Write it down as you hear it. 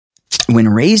When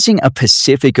raising a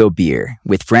Pacifico beer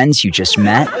with friends you just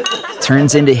met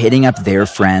turns into hitting up their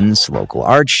friends' local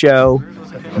art show,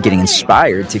 getting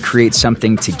inspired to create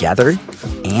something together,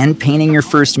 and painting your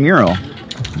first mural,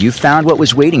 you found what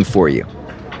was waiting for you.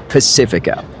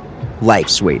 Pacifico.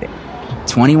 Life's waiting.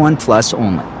 21 plus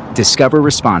only. Discover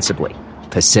responsibly.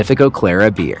 Pacifico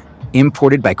Clara Beer.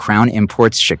 Imported by Crown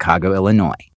Imports, Chicago,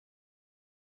 Illinois.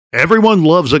 Everyone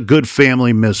loves a good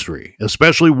family mystery,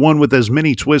 especially one with as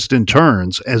many twists and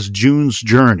turns as June's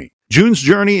Journey. June's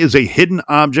Journey is a hidden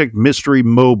object mystery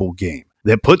mobile game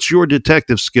that puts your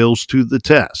detective skills to the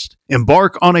test.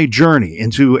 Embark on a journey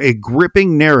into a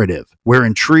gripping narrative where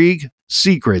intrigue,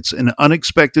 secrets, and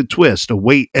unexpected twists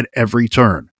await at every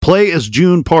turn. Play as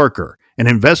June Parker and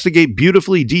investigate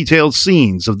beautifully detailed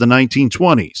scenes of the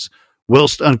 1920s,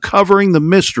 whilst uncovering the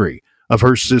mystery of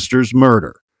her sister's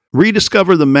murder.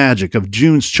 Rediscover the magic of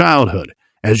June's childhood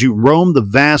as you roam the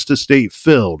vast estate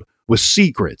filled with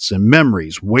secrets and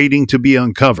memories waiting to be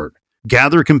uncovered.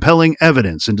 Gather compelling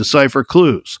evidence and decipher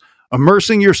clues,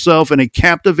 immersing yourself in a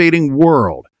captivating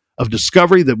world of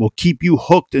discovery that will keep you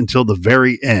hooked until the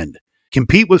very end.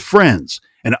 Compete with friends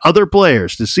and other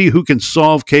players to see who can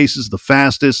solve cases the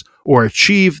fastest or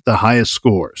achieve the highest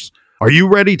scores. Are you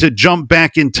ready to jump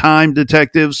back in time,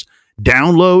 detectives?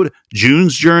 Download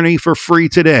June's Journey for free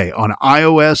today on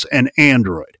iOS and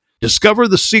Android. Discover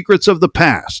the secrets of the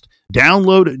past.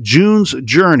 Download June's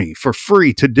Journey for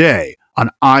free today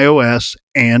on iOS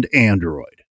and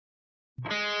Android.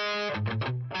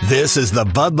 This is the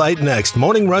Bud Light Next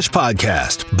Morning Rush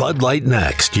Podcast. Bud Light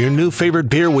Next, your new favorite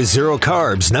beer with zero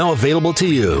carbs, now available to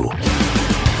you.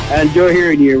 I enjoy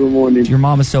hearing you every morning. Your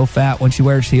mom is so fat when she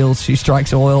wears heels, she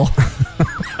strikes oil.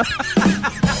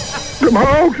 Them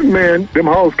hogs, man, them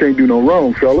hogs can't do no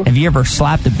wrong, fella. Have you ever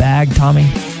slapped a bag, Tommy?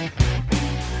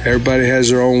 Everybody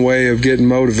has their own way of getting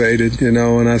motivated,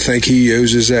 and I think he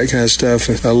uses that kind of stuff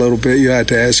a little bit. You have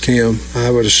to ask him.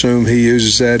 I would assume he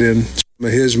uses that in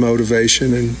his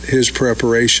motivation and his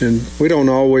preparation. We don't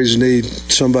always need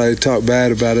somebody to talk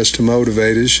bad about us to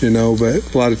motivate us,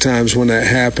 but a lot of times when that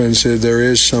happens, there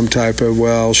is some type of,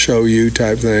 well, I'll show you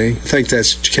type thing. I think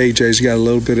that's KJ's got a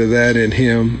little bit of that in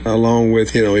him, along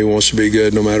with, he wants to be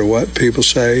good no matter what people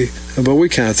say. But we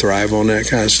kind of thrive on that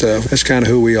kind of stuff. That's kind of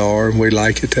who we are, and we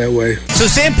like it that way. So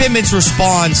Sam Pittman's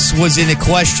response was in a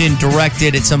question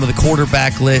directed at some of the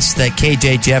quarterback lists that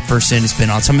KJ Jefferson has been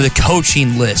on, some of the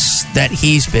coaching lists that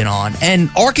he's been on. And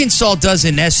Arkansas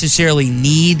doesn't necessarily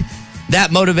need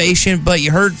that motivation, but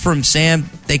you heard from Sam,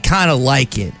 they kind of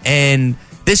like it. And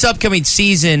this upcoming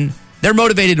season, they're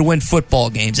motivated to win football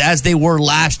games, as they were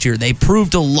last year. They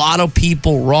proved a lot of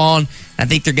people wrong. I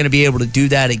think they're going to be able to do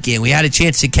that again. We had a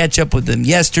chance to catch up with him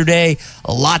yesterday.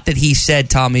 A lot that he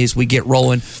said, Tommy, as we get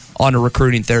rolling on a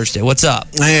Recruiting Thursday. What's up?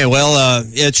 Hey, well,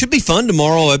 it should be fun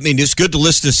tomorrow. I mean, it's good to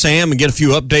listen to Sam and get a few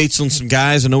updates on some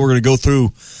guys. I know we're going to go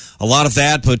through a lot of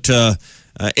that, but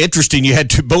interesting. You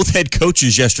had both head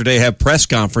coaches yesterday have press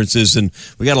conferences, and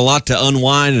we got a lot to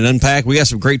unwind and unpack. We got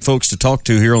some great folks to talk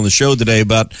to here on the show today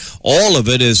about all of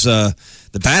it. Is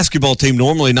the basketball team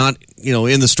normally not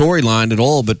in the storyline at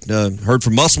all, but heard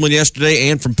from Musselman yesterday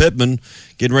and from Pittman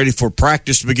getting ready for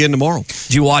practice to begin tomorrow.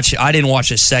 Did you watch? I didn't watch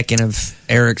a second of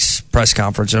Eric's press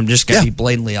conference. I'm just going to be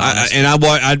blatantly honest.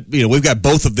 We've got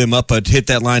both of them up at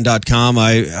hitthatline.com.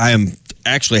 I am.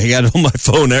 Actually, I got it on my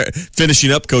phone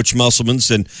finishing up Coach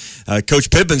Musselman's, and Coach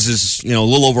Pippin's is a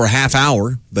little over a half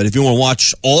hour. But if you want to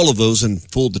watch all of those in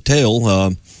full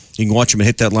detail, you can watch them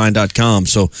at hitthatline.com.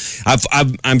 So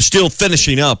I'm still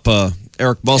finishing up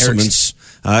Eric Musselman's,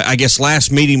 I guess,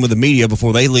 last meeting with the media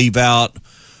before they leave out.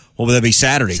 What would that be?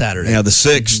 Saturday. Yeah, the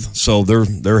 6th. Mm-hmm. So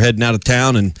they're heading out of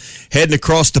town and heading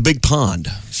across the big pond.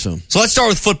 So let's start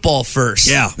with football first.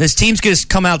 Yeah. This team's going to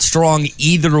come out strong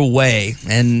either way,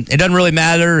 and it doesn't really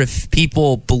matter if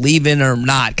people believe in it or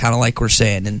not, kind of like we're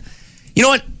saying. And you know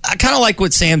what? I kind of like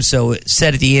what Sam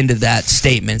said at the end of that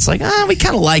statement. It's like, we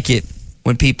kind of like it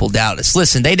when people doubt us.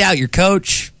 Listen, they doubt your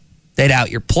coach. They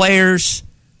doubt your players.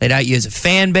 They doubt you as a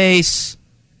fan base.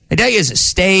 They doubt you as a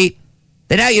state.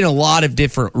 They doubt you in a lot of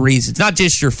different reasons, not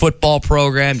just your football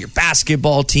program, your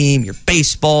basketball team, your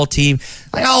baseball team.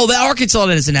 Like, the Arkansas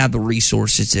doesn't have the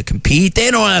resources to compete. They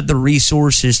don't have the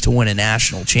resources to win a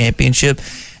national championship.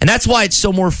 And that's why it's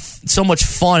so much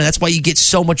fun. And that's why you get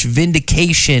so much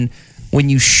vindication when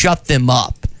you shut them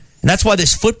up. And that's why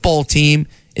this football team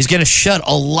is going to shut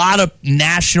a lot of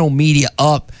national media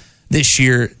up this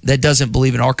year that doesn't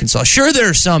believe in Arkansas. Sure, there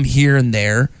are some here and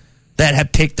there that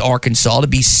have picked Arkansas to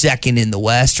be second in the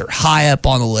West or high up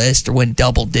on the list or win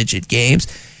double-digit games.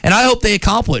 And I hope they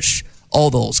accomplish all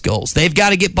those goals. They've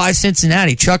got to get by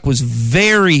Cincinnati. Chuck was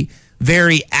very,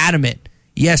 very adamant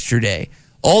yesterday.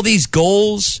 All these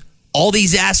goals, all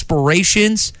these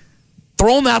aspirations,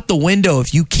 throw them out the window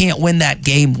if you can't win that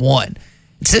game one.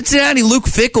 Cincinnati, Luke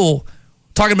Fickell,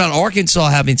 talking about Arkansas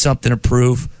having something to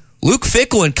prove. Luke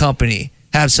Fickell and company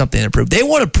have something to prove. They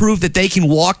want to prove that they can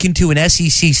walk into an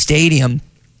SEC stadium,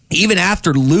 even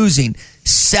after losing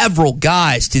several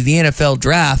guys to the NFL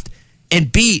draft,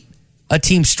 and beat a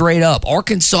team straight up.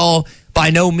 Arkansas, by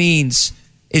no means,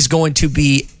 is going to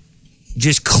be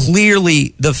just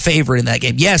clearly the favorite in that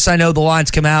game. Yes, I know the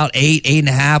lines come out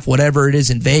 8.5, whatever it is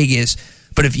in Vegas.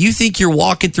 But if you think you're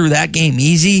walking through that game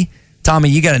easy, Tommy,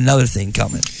 you got another thing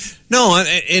coming. No,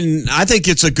 and I think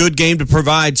it's a good game to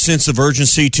provide sense of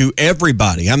urgency to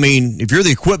everybody. I mean, if you're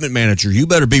the equipment manager, you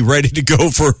better be ready to go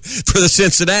for the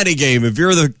Cincinnati game. If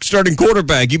you're the starting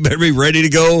quarterback, you better be ready to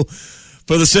go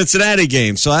for the Cincinnati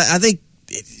game. So I think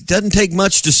it doesn't take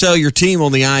much to sell your team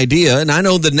on the idea. And I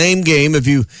know the name game, if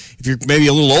you're maybe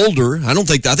a little older, I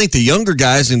think the younger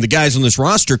guys and the guys on this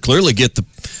roster clearly get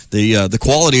the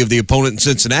quality of the opponent in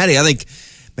Cincinnati. I think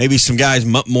maybe some guys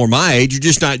more my age, you're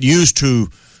just not used to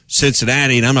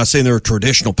Cincinnati, and I'm not saying they're a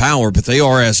traditional power, but they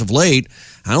are as of late.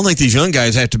 I don't think these young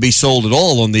guys have to be sold at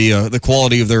all on the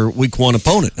quality of their week one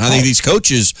opponent. I think these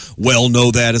coaches well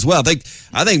know that as well.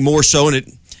 I think more so, and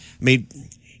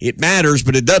it matters,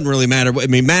 but it doesn't really matter. I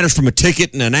mean, it matters from a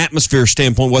ticket and an atmosphere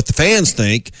standpoint what the fans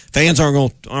think. Fans aren't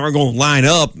going to line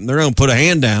up; they're going to put a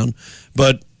hand down.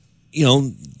 But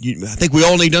I think we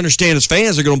all need to understand as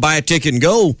fans, they're going to buy a ticket and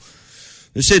go.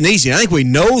 This isn't easy. I think we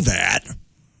know that.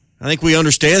 I think we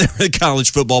understand that the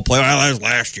college football player. Well, that was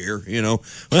last year,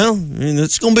 Well,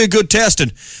 it's going to be a good test.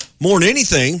 And more than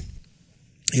anything,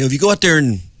 if you go out there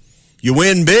and you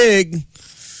win big,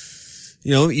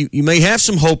 you may have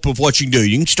some hope of what you can do.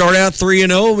 You can start out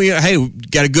 3-0. Hey, we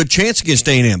got a good chance against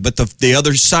A&M. But the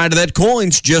other side of that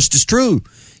coin's just as true.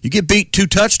 You get beat 2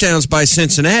 touchdowns by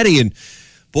Cincinnati, and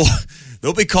boy,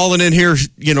 they'll be calling in here,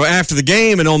 after the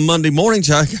game and on Monday mornings.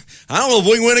 I don't know if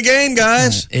we can win a game,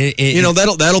 guys.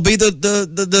 That'll be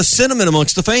the sentiment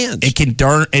amongst the fans. It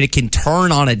can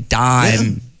turn on a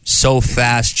dime so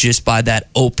fast just by that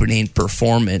opening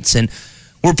performance. And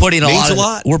we're putting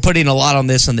a lot on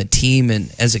this on the team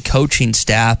and as a coaching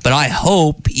staff. But I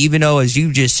hope, even though, as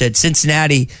you just said,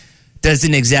 Cincinnati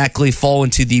doesn't exactly fall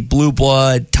into the blue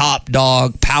blood, top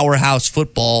dog, powerhouse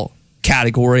football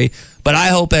category. But I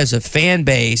hope as a fan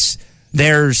base,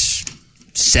 there's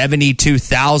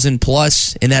 72,000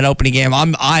 plus in that opening game.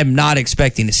 I'm not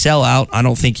expecting a sellout. I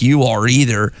don't think you are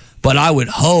either. But I would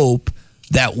hope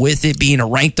that with it being a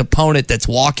ranked opponent that's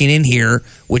walking in here,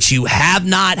 which you have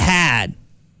not had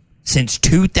since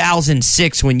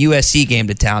 2006 when USC came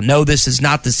to town. No, this is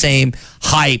not the same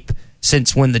hype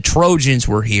since when the Trojans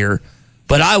were here.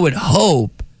 But I would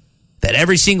hope that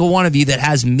every single one of you that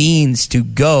has means to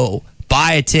go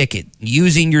buy a ticket,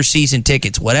 using your season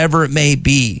tickets, whatever it may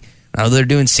be. I know they're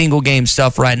doing single game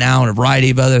stuff right now and a variety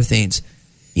of other things.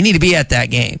 You need to be at that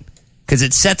game because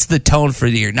it sets the tone for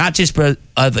the year, not just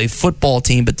of a football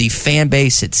team, but the fan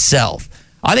base itself.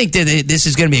 I think that this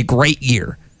is going to be a great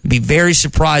year. I'd be very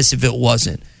surprised if it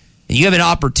wasn't. And you have an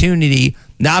opportunity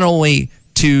not only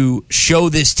to show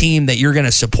this team that you're going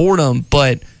to support them,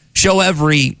 but show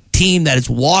every team that is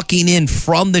walking in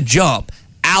from the jump,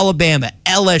 Alabama,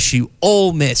 LSU,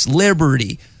 Ole Miss,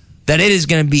 Liberty, that it is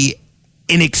going to be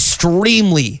an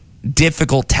extremely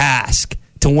difficult task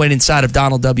to win inside of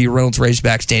Donald W. Reynolds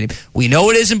Razorback Stadium. We know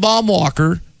it is in Baum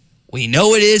Walker. We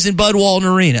know it is in Bud Walton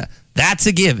Arena. That's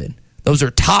a given. Those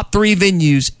are top 3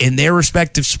 venues in their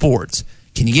respective sports.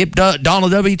 Can you get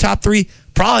Donald W. top 3?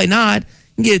 Probably not.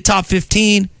 You can get a top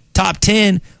 15, top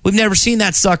 10. We've never seen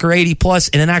that sucker 80 plus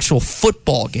in an actual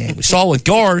football game. We saw it with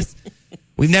Garth.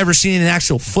 We've never seen an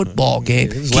actual football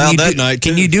game. It was loud that night,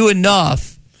 too. Can you do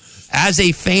enough as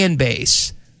a fan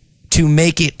base to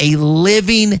make it a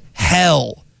living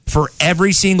hell for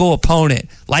every single opponent,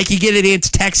 like you get it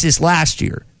against Texas last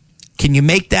year? Can you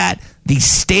make that the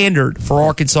standard for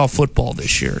Arkansas football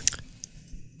this year?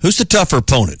 Who's the tougher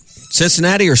opponent,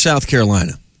 Cincinnati or South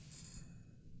Carolina?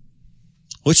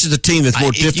 Which is the team that's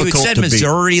more difficult to beat? If you had said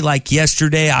Missouri like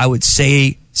yesterday, I would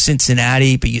say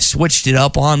Cincinnati, but you switched it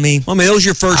up on me. I mean, those are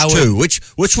your first two. Which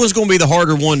one's going to be the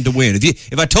harder one to win?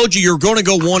 If I told you you're going to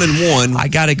go 1-1, I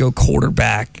got to go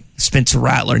quarterback Spencer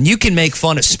Rattler, and you can make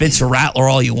fun of Spencer Rattler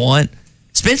all you want.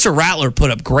 Spencer Rattler put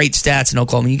up great stats in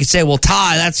Oklahoma. You can say, "Well,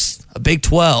 Ty, that's a Big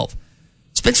 12."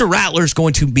 Spencer Rattler is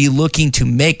going to be looking to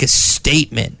make a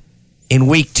statement in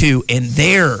Week 2 in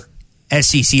their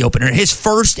SEC opener, his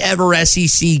first ever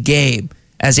SEC game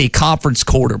as a conference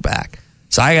quarterback.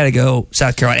 So I got to go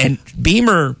South Carolina. And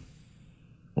Beamer,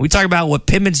 when we talk about what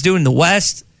Pittman's doing in the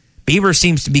West, Bieber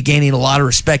seems to be gaining a lot of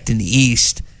respect in the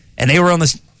East, and they were on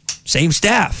the same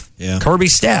staff,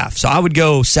 Kirby's staff. So I would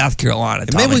go South Carolina.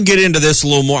 Maybe we can get into this a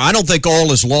little more. I don't think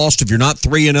all is lost if you're not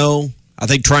 3-0. I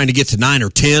think trying to get to 9 or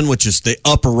 10, which is the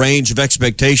upper range of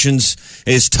expectations,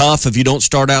 is tough if you don't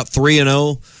start out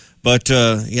 3-0. But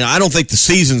I don't think the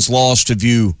season's lost if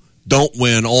you don't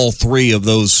win all 3 of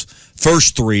those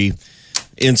first 3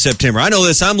 in September. I know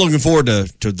this. I'm looking forward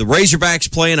to the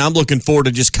Razorbacks playing. I'm looking forward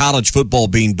to just college football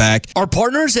being back. Our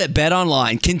partners at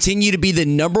BetOnline continue to be the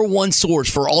 #1 source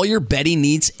for all your betting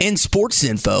needs and sports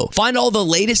info. Find all the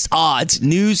latest odds,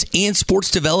 news, and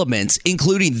sports developments,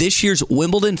 including this year's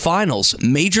Wimbledon Finals,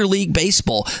 Major League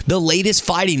Baseball, the latest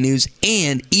fighting news,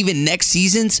 and even next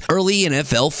season's early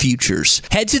NFL futures.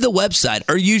 Head to the website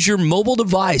or use your mobile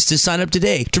device to sign up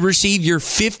today to receive your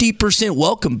 50%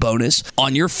 welcome bonus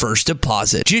on your first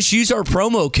deposit. Just use our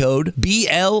promo code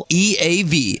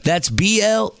BLEAV. That's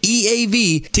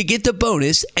BLEAV to get the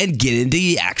bonus and get into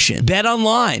the action. Bet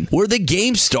online, where the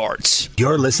game starts.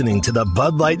 You're listening to the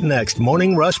Bud Light Next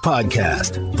Morning Rush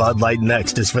Podcast. Bud Light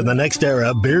Next is for the next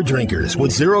era of beer drinkers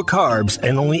with 0 carbs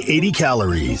and only 80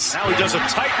 calories. Now he does a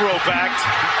tightrope act.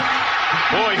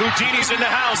 Boy, Houdini's in the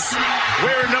house.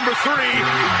 Wearing number 3,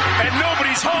 and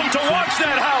nobody's home to watch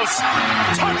that house.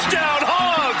 Touchdown,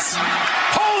 Hogs!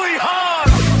 Holy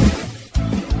Hogs!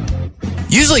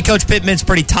 Usually Coach Pittman's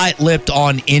pretty tight-lipped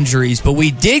on injuries, but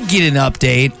we did get an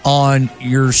update on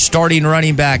your starting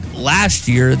running back last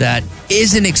year that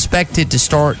isn't expected to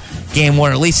start game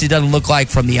 1, or at least it doesn't look like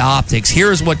from the optics.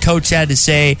 Here's what Coach had to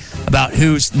say about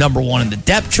who's number 1 in the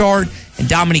depth chart and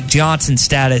Dominique Johnson's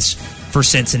status for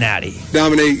Cincinnati.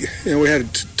 Dominique, we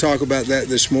had to talk about that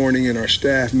this morning in our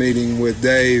staff meeting with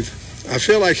Dave. I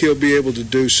feel like he'll be able to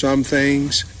do some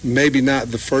things, maybe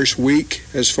not the first week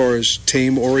as far as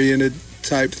team-oriented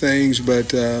type things,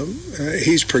 but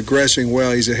he's progressing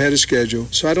well. He's ahead of schedule.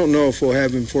 So I don't know if we'll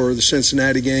have him for the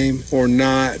Cincinnati game or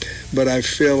not, but I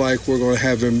feel like we're going to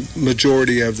have him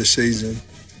majority of the season.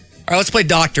 All right, let's play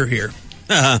doctor here.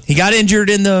 He got injured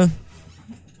in the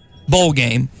bowl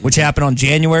game, which happened on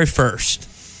January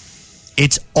 1st.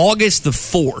 It's August the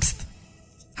 4th.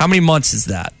 How many months is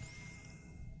that?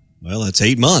 Well, that's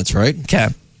 8 months, right? Okay.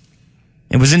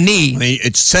 It was a knee. I mean,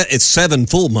 it's 7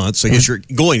 full months. I guess you're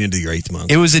going into your 8th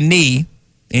month. It was a knee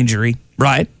injury,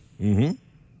 right? Mm-hmm.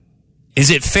 Is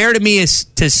it fair to me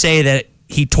to say that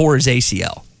he tore his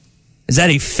ACL? Is that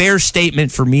a fair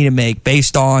statement for me to make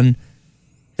based on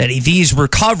that if he's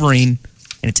recovering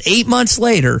and it's 8 months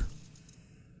later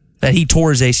that he tore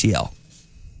his ACL?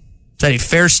 Is that a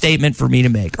fair statement for me to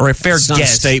make, or a fair guess? It's not a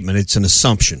statement. It's an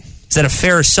assumption. Is that a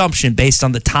fair assumption based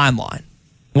on the timeline?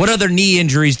 What other knee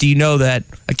injuries do you know that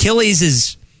Achilles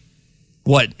is,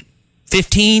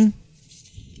 15?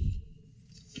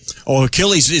 Oh,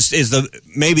 Achilles is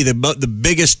maybe the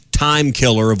biggest time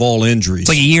killer of all injuries. It's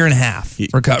like a year and a half.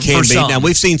 Can be. Now,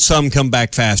 we've seen some come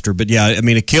back faster, but yeah, I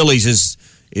mean, Achilles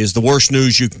is the worst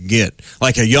news you can get.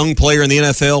 Like a young player in the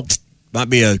NFL might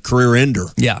be a career ender.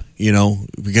 Yeah.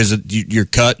 Because you're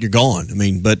cut, you're gone. I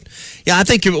mean, but yeah, I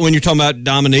think when you're talking about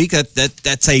Dominique,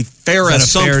 that's a fair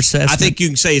assumption. I think you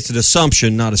can say it's an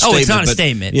assumption, not a statement. Oh, it's not a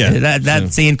statement. Yeah.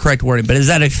 That's the incorrect wording. But is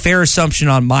that a fair assumption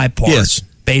on my part? Yes.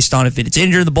 Based on if it's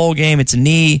injured in the bowl game, it's a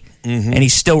knee, and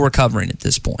he's still recovering at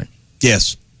this point.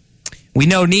 Yes. We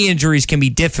know knee injuries can be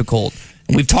difficult.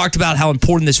 And we've talked about how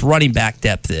important this running back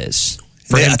depth is.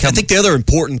 I think the other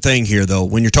important thing here, though,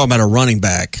 when you're talking about a running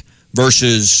back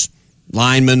versus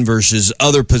lineman versus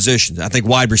other positions, I think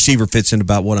wide receiver fits into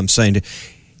about what I'm saying.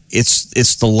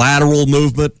 It's the lateral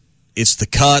movement, it's the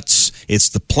cuts, it's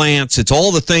the plants, it's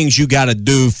all the things you got to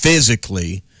do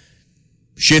physically,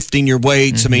 shifting your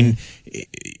weights. Mm-hmm. I mean,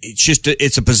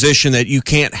 it's a position that you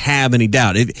can't have any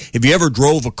doubt. If you ever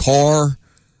drove a car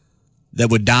that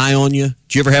would die on you,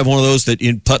 did you ever have one of those that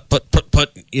in put,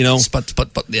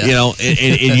 yeah.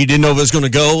 And you didn't know if it was going to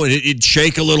go, and it'd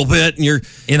shake a little bit, and you're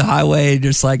in the highway,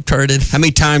 just like turning. How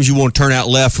many times you want to turn out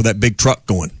left with that big truck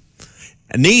going?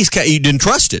 And these, you didn't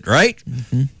trust it, right?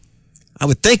 Mm-hmm. I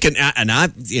would think, and I,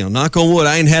 knock on wood,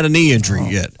 I ain't had a knee injury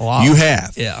yet. Wow. You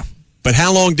have, yeah. But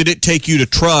how long did it take you to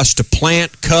trust, to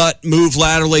plant, cut, move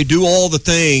laterally, do all the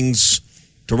things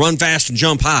to run fast and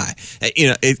jump high?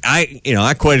 I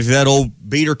equated to that old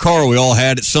beater car we all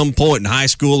had at some point in high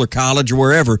school or college or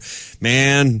wherever.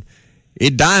 Man,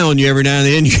 it'd die on you every now and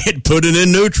then. You had to put it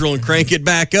in neutral and crank it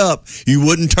back up. You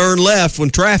wouldn't turn left when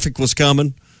traffic was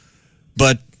coming.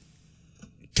 But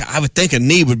I would think a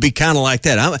knee would be kind of like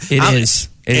that. It is.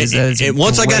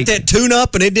 Once I got that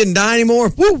tune-up and it didn't die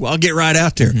anymore, I'll get right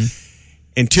out there. Mm-hmm.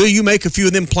 Until you make a few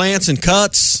of them plants and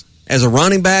cuts as a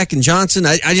running back in Johnson,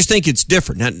 I just think it's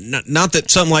different. Not that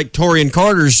something like Torian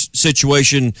Carter's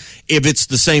situation, if it's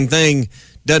the same thing,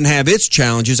 doesn't have its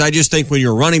challenges. I just think when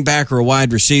you're a running back or a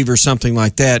wide receiver, something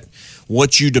like that,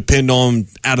 what you depend on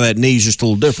out of that knee is just a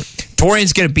little different.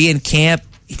 Torian's going to be in camp.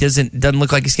 He doesn't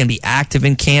look like he's going to be active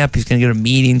in camp. He's going to go to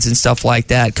meetings and stuff like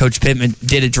that. Coach Pittman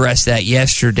did address that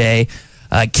yesterday.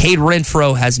 Cade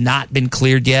Renfro has not been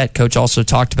cleared yet. Coach also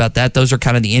talked about that. Those are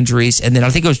kind of the injuries. And then I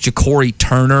think it was Ja'Cory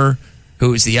Turner,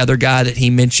 who is the other guy that he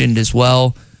mentioned as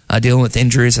well, dealing with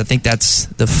injuries. I think that's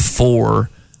the 4,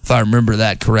 if I remember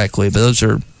that correctly. But those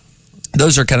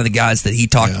are kind of the guys that he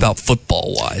talked about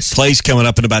football-wise. Clay's coming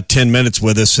up in about 10 minutes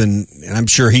with us, and I'm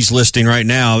sure he's listening right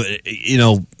now. You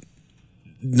know,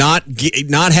 not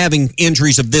having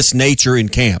injuries of this nature in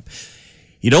camp.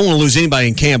 You don't want to lose anybody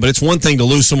in camp, but it's one thing to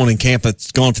lose someone in camp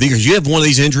that's gone for the year. Because you have one of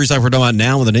these injuries like we're talking about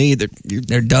now with a knee,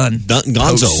 they're done.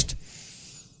 Gonzo.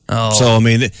 Oh. So, I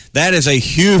mean, that is a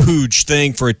huge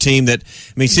thing for a team that,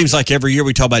 I mean, it seems like every year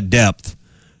we talk about depth,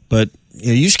 but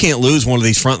you just can't lose one of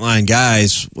these frontline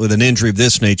guys with an injury of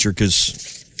this nature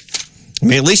because, I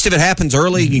mean, at least if it happens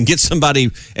early, you can get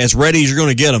somebody as ready as you're going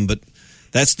to get them, but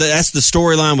that's the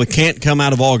storyline we can't come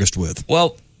out of August with.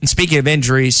 Well, and speaking of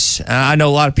injuries, I know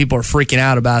a lot of people are freaking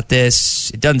out about this.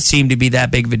 It doesn't seem to be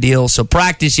that big of a deal. So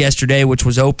practice yesterday, which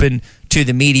was open to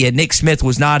the media, Nick Smith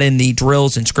was not in the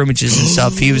drills and scrimmages and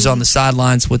stuff. He was on the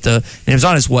sidelines and it was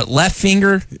on his left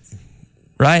finger,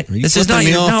 right? This is not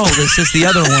this is the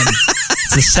other one.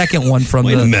 It's the second one from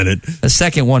Wait a minute. The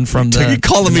second one from the. Are you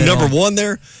calling me number 1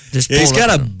 there? He's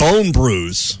got a bone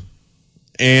bruise,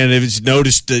 and it was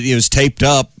noticed that it was taped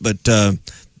up, but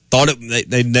thought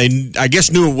they I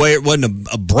guess knew it wasn't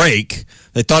a break.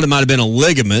 They thought it might have been a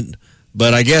ligament,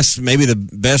 but I guess maybe the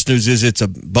best news is it's a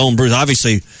bone bruise.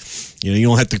 Obviously, you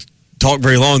don't have to talk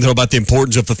very long though about the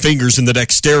importance of the fingers and the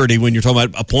dexterity when you're talking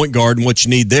about a point guard and what you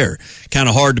need there. Kind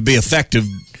of hard to be effective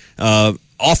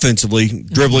offensively,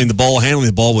 dribbling the ball, handling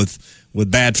the ball with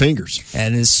bad fingers.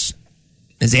 And as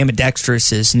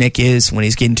ambidextrous as Nick is when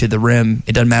he's getting to the rim,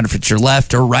 it doesn't matter if it's your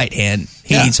left or right hand.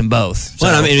 He needs them both. So.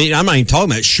 Well, I mean, I'm not even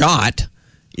talking about shot.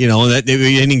 That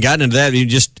he hadn't even gotten into that. He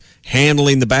just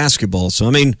handling the basketball. So,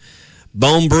 I mean,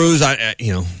 bone bruise, I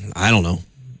don't know.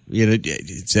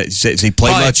 Does he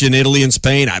play much in Italy and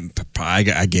Spain?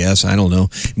 I guess. I don't know.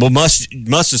 Well, must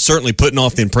is certainly putting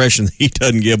off the impression that he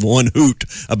doesn't give one hoot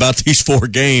about these 4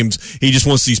 games. He just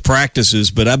wants these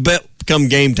practices. But I bet come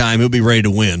game time, he'll be ready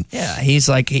to win. Yeah, he's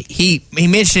like, he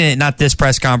mentioned it, not this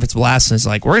press conference, but last one. He's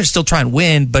like, we're going to still try and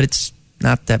win, but it's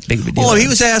not that big of a deal. Oh, he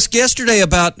was asked yesterday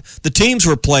about the teams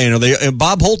we're playing.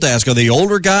 Bob Holt asked, are they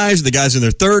older guys, the guys in their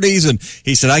 30s? And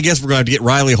he said, I guess we're going to get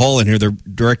Riley Hall in here, their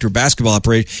director of basketball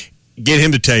operations, get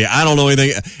him to tell you. I don't know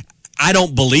anything. I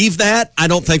don't believe that. I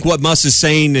don't think what Muss is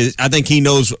saying is, I think he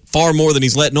knows far more than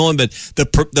he's letting on, but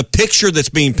the picture that's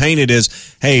being painted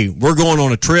is, hey, we're going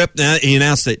on a trip. Now, he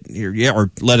announced that,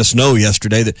 or let us know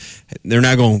yesterday that they're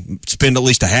now going to spend at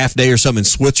least a half day or something in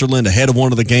Switzerland ahead of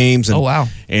one of the games. And, oh, wow.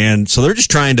 And so they're just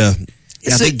trying to,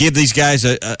 I think, give these guys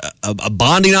a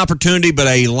bonding opportunity, but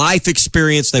a life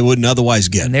experience they wouldn't otherwise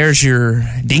get. And there's your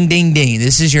ding, ding, ding.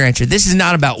 This is your answer. This is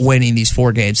not about winning these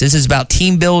 4 games. This is about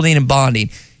team building and bonding.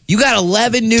 You got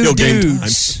 11 new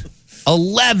dudes.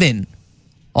 11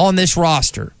 on this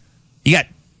roster. You got,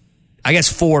 I guess,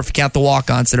 4 if you count the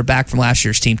walk-ons that are back from last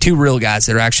year's team. 2 real guys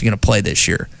that are actually going to play this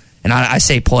year. And I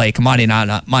say play. Kamani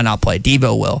might not play.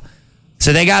 Devo will.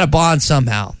 So they got to bond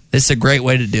somehow. This is a great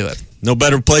way to do it. No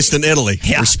better place than Italy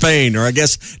or Spain or I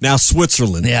guess now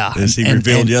Switzerland, as he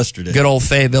revealed yesterday. Good old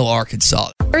Fayetteville,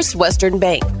 Arkansas. First Western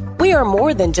Bank. We are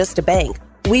more than just a bank.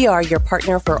 We are your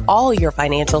partner for all your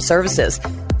financial services.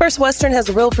 First Western has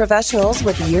real professionals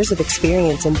with years of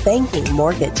experience in banking,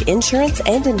 mortgage, insurance,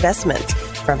 and investments.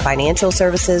 From financial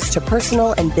services to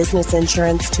personal and business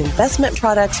insurance to investment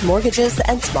products, mortgages,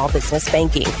 and small business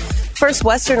banking. First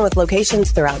Western with locations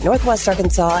throughout Northwest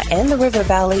Arkansas and the River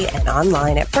Valley and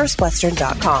online at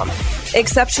firstwestern.com.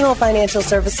 Exceptional financial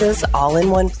services all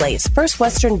in one place. First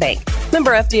Western Bank.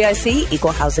 Member FDIC,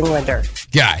 Equal Housing Lender.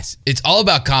 Guys, it's all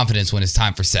about confidence when it's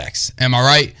time for sex. Am I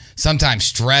right? Sometimes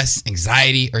stress,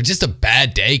 anxiety, or just a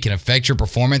bad day can affect your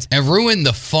performance and ruin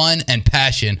the fun and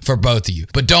passion for both of you.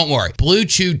 But don't worry,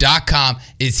 BlueChew.com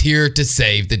is here to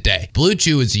save the day. Blue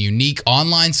Chew is a unique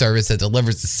online service that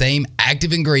delivers the same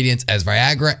active ingredients as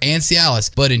Viagra and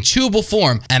Cialis, but in chewable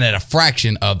form and at a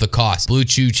fraction of the cost. Blue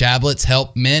Chew tablets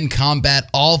help men combat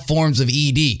all forms of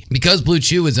ED. Because Blue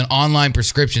Chew is an online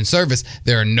prescription service,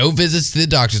 there are no visits to the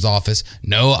doctor's office,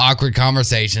 No awkward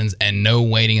conversations and no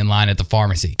waiting in line at the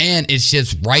pharmacy. And it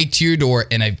ships right to your door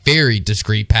in a very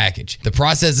discreet package. The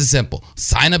process is simple.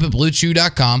 Sign up at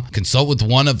BlueChew.com, consult with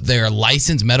one of their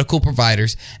licensed medical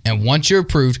providers, and once you're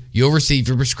approved, you'll receive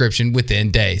your prescription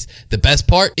within days. The best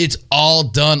part? It's all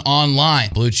done online.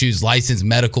 Blue Chew's licensed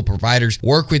medical providers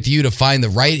work with you to find the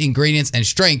right ingredients and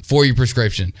strength for your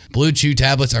prescription. Blue Chew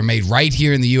tablets are made right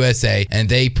here in the USA, and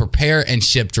they prepare and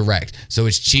ship direct, so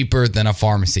it's cheaper than a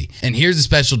pharmacy. And here's a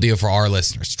special deal for our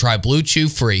listeners. Try Blue Chew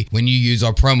free when you use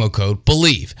our promo code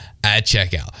BELIEVE at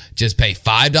checkout. Just pay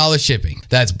 $5 shipping.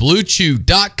 That's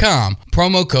BlueChew.com,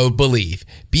 promo code BELIEVE,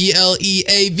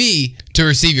 BLEAV, to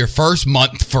receive your first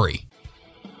month free.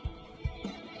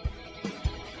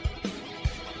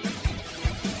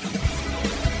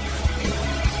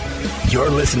 You're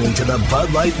listening to the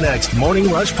Bud Light Next Morning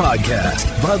Rush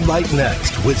Podcast. Bud Light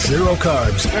Next with 0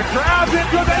 carbs. The crowd's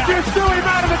into it. They just threw him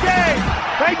out of the game.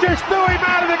 They just threw him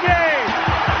out of the game.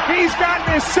 He's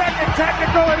gotten his second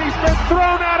technical, and he's been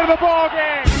thrown out of the ball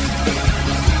game.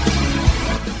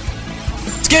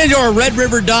 Let's get into our Red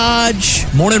River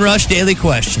Dodge Morning Rush Daily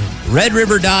Question. Red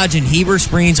River Dodge in Heber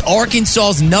Springs,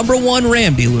 Arkansas's #1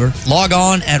 Ram dealer. Log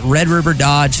on at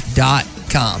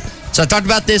redriverdodge.com. So I talked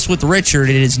about this with Richard.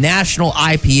 It is National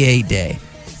IPA Day.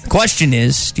 The question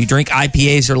is, do you drink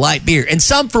IPAs or light beer? And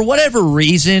some, for whatever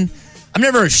reason, I've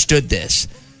never understood this.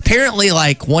 Apparently,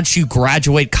 like, once you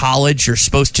graduate college, you're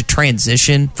supposed to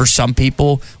transition for some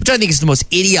people, which I think is the most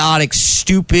idiotic,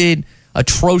 stupid,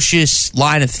 atrocious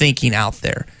line of thinking out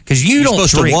there. Because you don't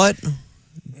drink. What?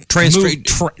 Transition.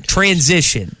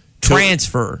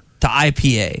 Transfer to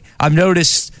IPA. I've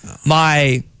noticed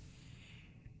my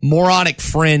moronic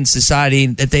friends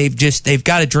deciding that they've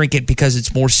got to drink it because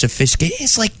it's more sophisticated.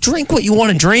 It's like, drink what you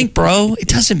want to drink, bro. It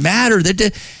doesn't matter.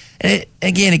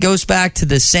 Again, it goes back to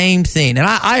the same thing. And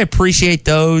I appreciate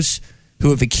those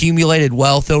who have accumulated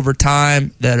wealth over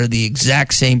time that are the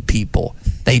exact same people.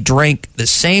 They drink the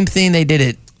same thing they did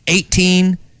at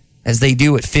 18 as they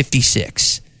do at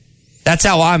 56. That's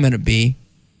how I'm going to be.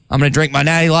 I'm going to drink my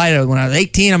Natty Light when I was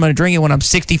 18. I'm going to drink it when I'm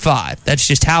 65. That's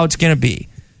just how it's going to be.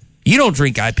 You don't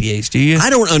drink IPAs, do you?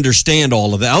 I don't understand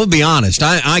all of that. I'll be honest.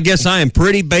 I guess I am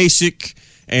pretty basic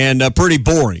and pretty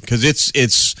boring because it's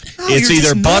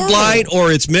either Bud Light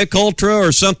or it's Mick Ultra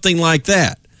or something like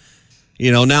that.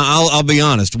 You know, now I'll be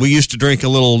honest. We used to drink a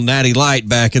little Natty Light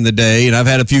back in the day, and I've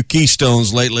had a few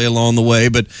Keystones lately along the way.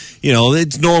 But you know,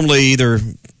 it's normally either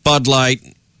Bud Light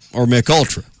or Mick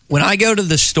Ultra. When I go to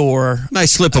the store, I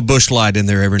slip a Busch Light in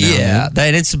there every now and then. Yeah,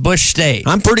 and it's a Busch State.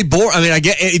 I'm pretty bored. I mean, I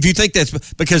get if you think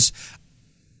that's because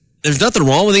there's nothing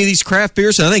wrong with any of these craft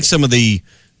beers. And I think some of the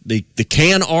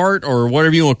can art or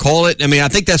whatever you want to call it. I mean, I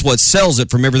think that's what sells it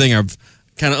from everything I've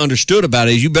kind of understood about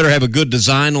it. Is you better have a good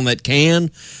design on that can.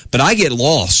 But I get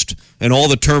lost in all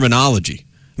the terminology.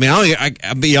 I mean,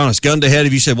 I'll be honest. Gun to head,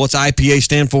 if you said what's IPA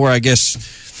stand for, I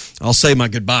guess I'll say my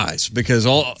goodbyes because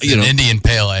it's an Indian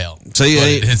Pale Ale. So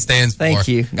it stands for. Thank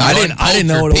you. I didn't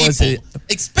know what it was.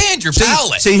 Expand your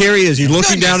palate. See, here he is. He's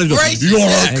looking down and goes, "You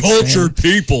are a cultured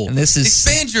people." And this is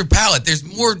expand your palate. There's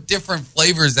more different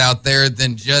flavors out there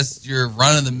than just your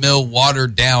run-of-the-mill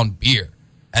watered-down beer.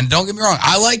 And don't get me wrong,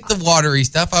 I like the watery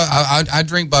stuff. I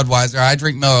drink Budweiser. I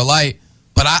drink Miller Lite,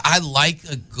 but I like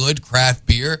a good craft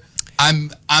beer.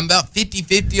 I'm about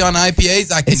 50-50 on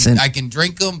IPAs. I can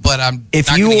drink them, but I'm not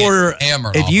going to get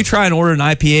hammered. If you try and order an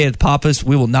IPA at Papa's,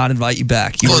 we will not invite you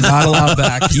back. You are not allowed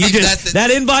back.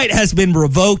 That invite has been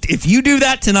revoked. If you do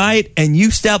that tonight and you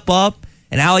step up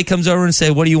and Allie comes over and say,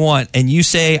 "What do you want?" and you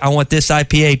say, "I want this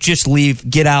IPA," just leave,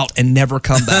 get out, and never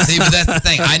come back. See, but that's the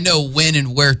thing. I know when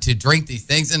and where to drink these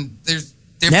things, and there's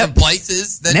different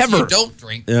places that you don't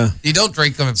drink. Yeah. You don't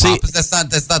drink them at Papa's. That's not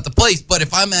the place. But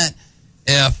if I'm at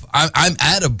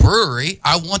a brewery,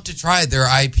 I want to try their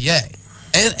IPA.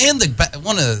 And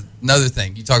another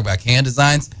thing, you talk about can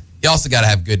designs, you also got to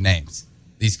have good names.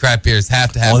 These craft beers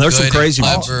have to have there's good, some crazy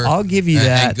and ones. I'll give you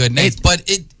that. And good names. But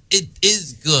it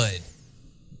is good,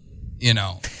 you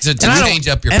know, to change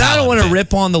up your palate. And I don't want to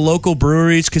rip on the local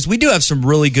breweries because we do have some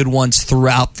really good ones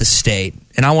throughout the state.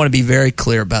 And I want to be very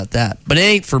clear about that. But it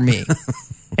ain't for me.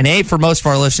 And it ain't for most of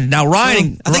our listeners. Now,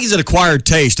 Ryan... I think it's an acquired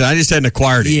taste, and I just hadn't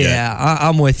acquired it yet. Yeah,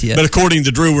 I'm with you. But according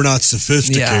to Drew, we're not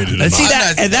sophisticated enough. See,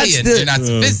 you're not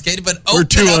sophisticated, but we're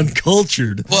too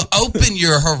uncultured. Well, open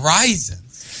your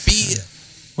horizons. Be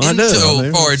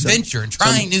for adventure and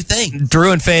trying new things.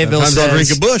 Drew in Fayetteville says... Sometimes I'll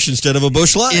drink a Busch instead of a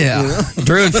Busch Light. Yeah. You know?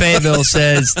 Drew in Fayetteville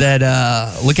says that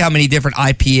look how many different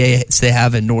IPAs they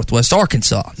have in Northwest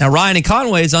Arkansas. Now, Ryan in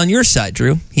Conway is on your side,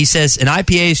 Drew. He says an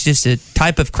IPA is just a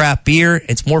type of craft beer.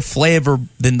 It's more flavor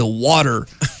than the water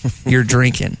you're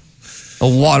drinking. a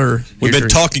water. We've been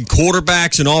talking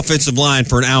quarterbacks and offensive line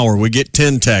for an hour. We get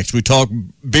 10 texts. We talk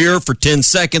beer for 10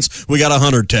 seconds. We got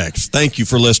 100 texts. Thank you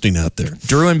for listening out there.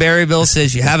 Drew in Berryville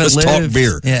says you haven't Let's lived talk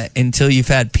beer. until you've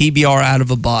had PBR out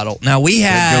of a bottle. Now, we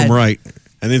had... Right.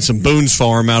 And then some Boone's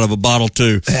Farm out of a bottle,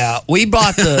 too. Yeah, we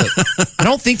bought I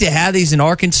don't think they had these in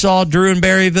Arkansas, Drew in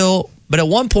Berryville, but at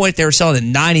one point they were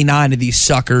selling 99 of these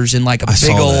suckers in like a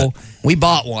big old... We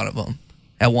bought one of them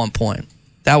at one point.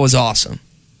 That was awesome.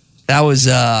 That was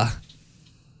the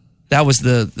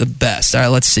best. All right,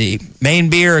 let's see. Main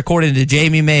beer, according to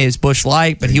Jamie May, is Busch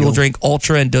Light, but he will drink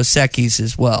Ultra and Dos Equis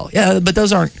as well. Yeah, but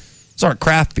those aren't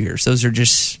craft beers. Those are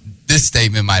just... This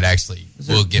statement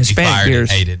will get me Hispanic fired beers.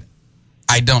 and hated.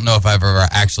 I don't know if I've ever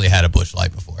actually had a Busch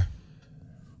Light before.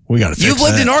 We got to fix You've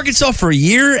lived in Arkansas for a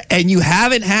year and you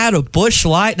haven't had a Busch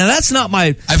Light? Now, that's not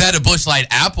my... I've had a Busch Light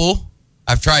apple.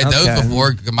 I've tried those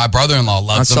before. My brother-in-law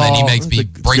loves them, and he makes me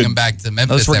bring them back to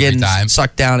Memphis every time.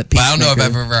 Sucked down at But I don't know if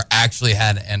Peacemaker. I've ever actually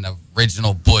had an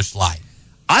original Busch Light.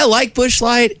 I like Busch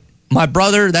Light. My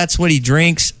brother, that's what he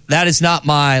drinks. That is not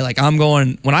my,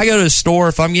 when I go to the store,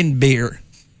 if I'm getting beer,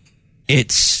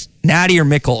 it's Natty or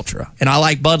Mick Ultra. And I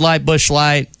like Bud Light, Busch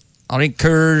Light. I'll drink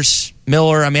Coors,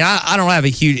 Miller. I mean, I don't have a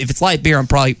huge, if it's light beer, I'm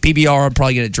probably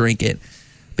going to drink it.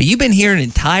 But you've been here an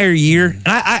entire year, and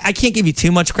I can't give you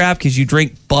too much crap because you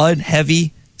drink Bud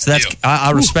heavy. So that's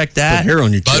I respect that. Put hair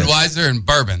on your chest. Budweiser and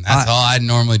bourbon. That's all I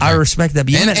normally drink. I respect that.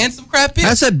 But and some craft beer.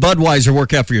 How's that Budweiser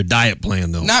work out for your diet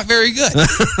plan, though? Not very good.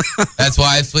 That's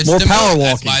why I switched More to power Miller. walking.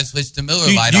 That's why I switched to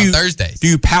Miller Lite on Thursdays. Do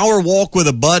you power walk with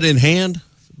a Bud in hand?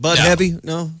 Bud heavy?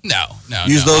 No? No.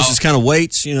 Use those as kind of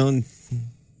weights, and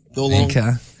go along?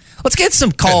 Okay. Let's get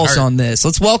some calls on this.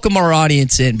 Let's welcome our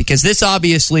audience in because this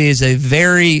obviously is a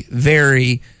very,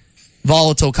 very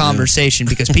volatile conversation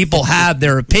because people have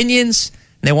their opinions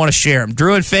and they want to share them.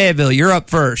 Drew in Fayetteville, you're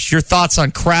up first. Your thoughts on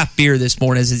craft beer this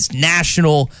morning as it's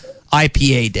National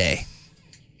IPA Day.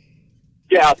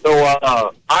 Yeah, so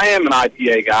I am an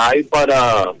IPA guy, but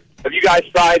have you guys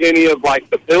tried any of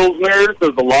the Pilsners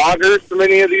or the lagers from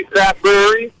any of these craft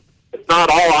breweries? It's not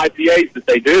all IPAs that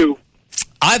they do.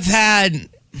 I've had...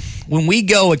 When we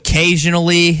go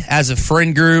occasionally as a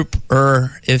friend group,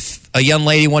 or if a young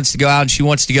lady wants to go out and she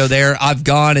wants to go there, I've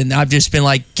gone and I've just been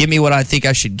like, give me what I think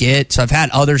I should get. So I've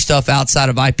had other stuff outside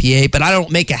of IPA, but I don't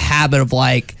make a habit of Do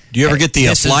you ever get the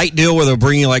flight deal where they'll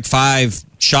bring you 5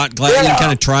 shot glasses and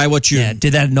kind of try what you... Yeah,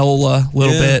 did that at NOLA a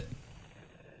little bit.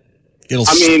 Get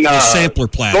a sampler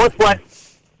platter. Northwest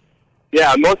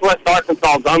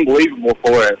Arkansas is unbelievable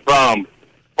for it. From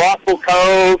Fossil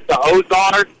Cove to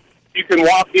Ozark, you can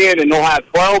walk in and they'll have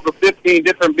 12 or 15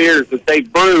 different beers that they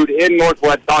brewed in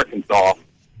Northwest Arkansas.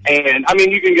 And,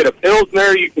 you can get a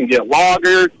Pilsner, you can get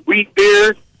lagers, wheat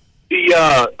beers.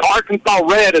 The Arkansas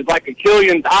Red is like a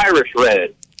Killian's Irish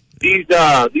Red. These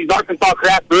Arkansas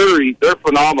craft breweries, they're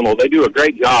phenomenal. They do a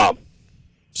great job.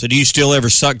 So do you still ever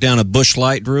suck down a Busch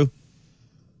Light, Drew?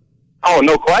 Oh,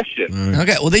 no question.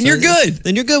 Okay, well, then you're good.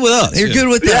 Then you're good with us. You're good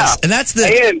with us. And that's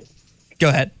the... Go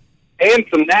ahead. And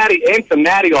some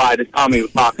natty light, as Tommy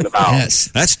was talking about. Yes,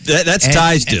 that's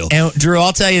Ty's deal. And Drew,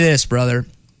 I'll tell you this, brother.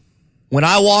 When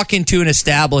I walk into an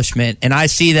establishment and I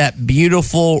see that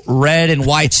beautiful red and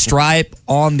white stripe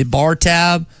on the bar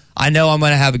tab, I know I'm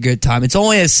going to have a good time. It's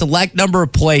only a select number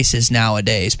of places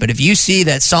nowadays, but if you see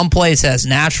that some place has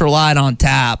Natural Light on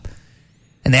tap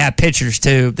and they have pictures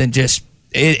too, then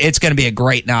it's going to be a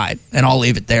great night, and I'll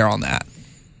leave it there on that.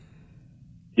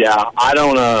 Yeah, I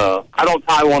don't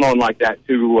tie one on like that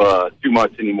too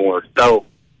much anymore. So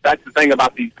that's the thing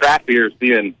about these craft beers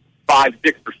being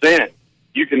 5-6%.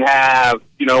 You can have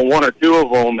 1 or 2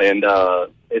 of them, and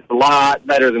it's a lot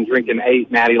better than drinking 8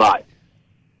 Natty Light.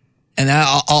 And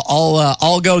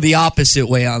I'll go the opposite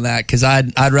way on that because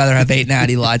I'd rather have 8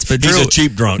 Natty Lights. But Drew, he's a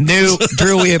cheap drunk.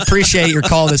 Drew, we appreciate your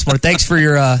call this morning. Thanks for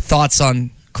your thoughts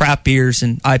on craft beers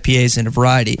and IPAs and a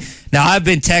variety. Now, I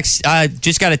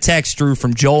just got a text, Drew,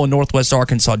 from Joel in Northwest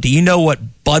Arkansas. Do you know what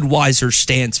Budweiser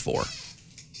stands for?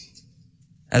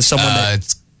 As someone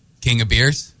it's King of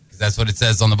Beers. That's what it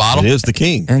says on the bottle. It is the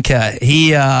king. Okay.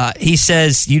 He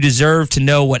says you deserve to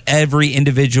know what every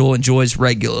individual enjoys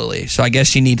regularly. So I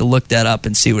guess you need to look that up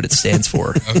and see what it stands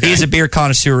for. Okay. He's a beer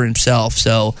connoisseur himself,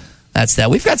 so that's that.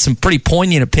 We've got some pretty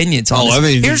poignant opinions on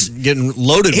this. Here's getting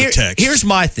loaded with text. Here's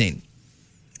my thing.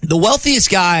 The wealthiest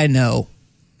guy I know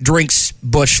drinks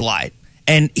Busch Light,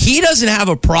 and he doesn't have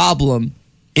a problem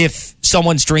if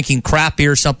someone's drinking crap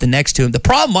beer or something next to him. The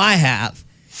problem I have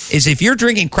is if you're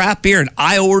drinking crap beer and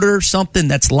I order something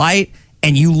that's light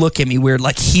and you look at me weird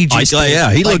like he just did.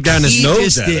 Yeah, he like looked down his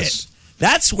nose at did. us.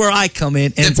 That's where I come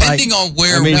in. And depending on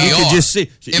where we you are, could just see.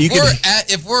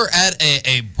 if we're at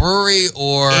a brewery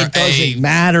or it doesn't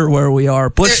matter where we are.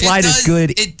 Busch Light is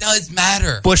good. It does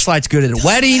matter. Busch Light's good at a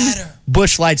wedding.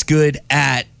 Busch Light's good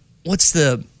at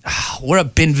we're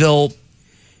at Benville.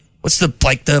 What's the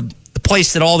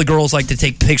place that all the girls like to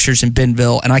take pictures in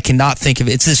Benville? And I cannot think of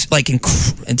it. It's this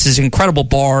it's this incredible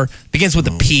bar. Begins with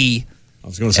a P. I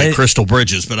was going to say Crystal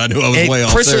Bridges, but I knew I was way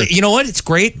off there. You know what? It's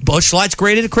great. Busch Light's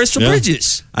great at Crystal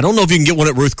Bridges. I don't know if you can get one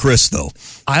at Ruth Chris, though.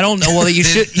 I don't know. Well, you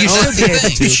should be able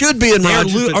to. You should be in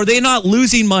Rogers. Are they not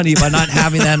losing money by not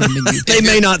having that on the menu? They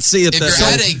may not see it if that you're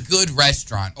way. at a good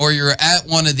restaurant or you're at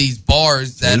one of these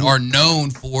bars that are known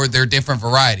for their different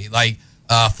variety, like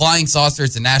Flying Saucer,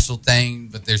 it's a national thing,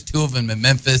 but there's 2 of them in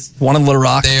Memphis. One in Little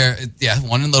Rock.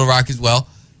 One in Little Rock as well.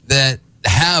 That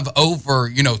have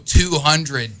over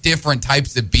 200 different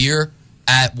types of beer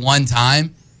at one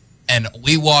time, and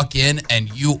we walk in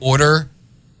and you order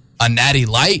a Natty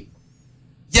Light,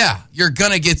 you're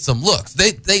gonna get some looks.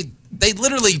 They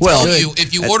literally tell you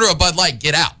if you order a Bud Light,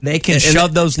 get out. They can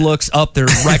shove those looks up their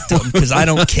rectum because I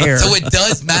don't care. So it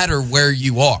does matter where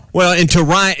you are. Well, and to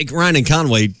Ryan and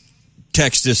Conway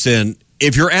text this in,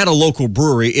 if you're at a local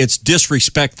brewery, it's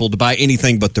disrespectful to buy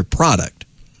anything but their product.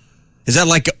 Is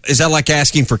that like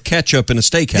asking for ketchup in a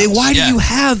steakhouse? Then why do you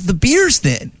have the beers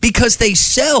then? Because they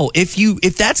sell.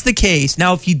 If that's the case,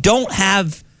 now if you don't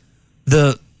have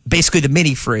basically the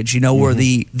mini fridge, where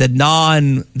the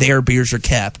non-their beers are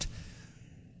kept,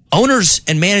 owners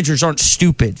and managers aren't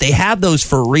stupid. They have those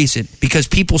for a reason because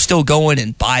people still go in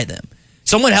and buy them.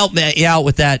 Someone help me out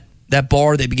with that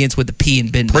bar that begins with the P in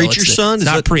Benville. Preacher's Son?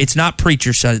 It's not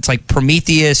Preacher's Son. It's like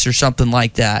Prometheus or something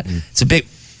like that. It's a big...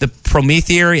 The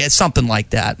Prometheus, it's something like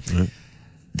that.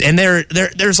 And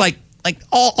there's like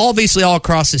obviously all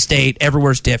across the state,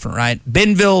 everywhere's different, right?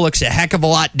 Benville looks a heck of a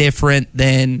lot different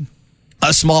than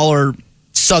a smaller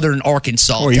southern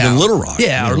Arkansas or town. even Little Rock.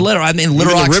 Yeah, or Little Rock's the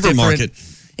River different. Market.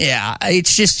 Yeah,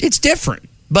 it's different.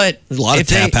 But there's a lot of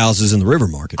tap houses in the River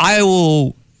Market. I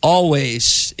will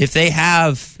always, if they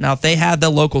have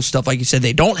the local stuff, like you said,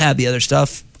 they don't have the other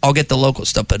stuff, I'll get the local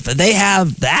stuff. But if they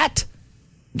have that,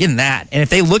 I'm getting that. And if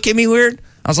they look at me weird,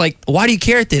 I was like, why do you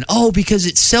care then? Oh, because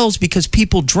it sells because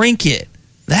people drink it.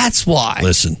 That's why.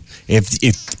 Listen, if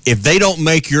they don't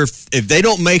make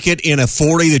it in a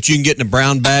 40 that you can get in a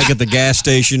brown bag at the gas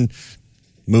station,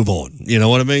 move on. You know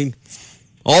what I mean?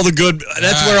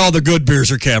 That's where all the good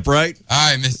beers are kept, right?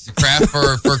 All right, Mr. Kraft,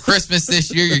 for Christmas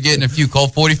this year, you're getting a few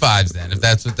Colt 45s then. If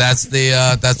that's what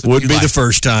wouldn't be the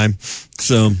first time.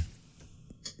 So,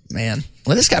 man,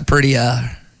 well, this got pretty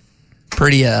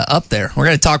up there. We're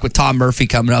going to talk with Tom Murphy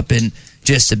coming up in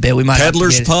just a bit. We might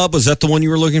Peddler's Pub, was that the one you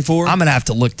were looking for? I'm going to have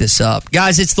to look this up.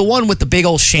 Guys, it's the one with the big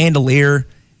old chandelier.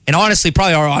 And honestly,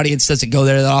 probably our audience doesn't go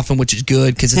there that often, which is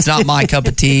good because it's not my cup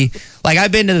of tea. Like,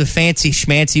 I've been to the fancy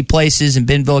schmancy places in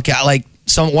Benville. Like,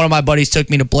 one of my buddies took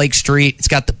me to Blake Street. It's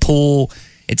got the pool.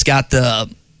 It's got the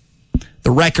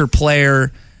record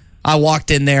player. I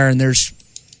walked in there, and there's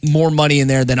more money in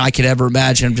there than I could ever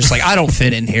imagine. I'm just like, I don't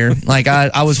fit in here. Like,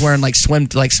 I was wearing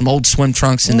some old swim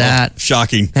trunks and that.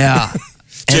 Shocking. Yeah.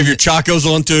 Did you have your Chacos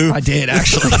on too? I did,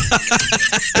 actually.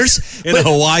 A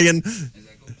Hawaiian.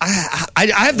 I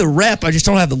have the rep. I just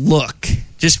don't have the look.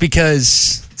 Just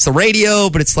because it's the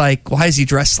radio, but it's like, why is he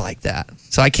dressed like that?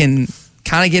 So I can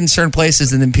kind of get in certain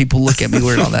places, and then people look at me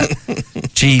weird on that.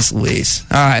 Jeez Louise.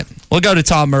 All right. We'll go to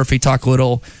Tom Murphy, talk a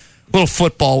little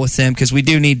football with him, because we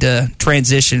do need to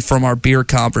transition from our beer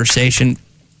conversation.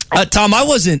 Tom, I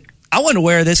wasn't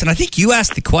aware of this, and I think you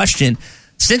asked the question.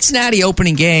 Cincinnati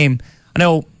opening game. I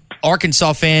know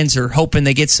Arkansas fans are hoping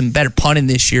they get some better punting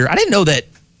this year. I didn't know that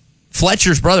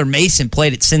Fletcher's brother Mason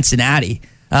played at Cincinnati.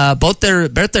 Both their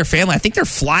family, I think they're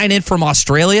flying in from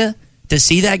Australia to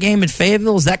see that game in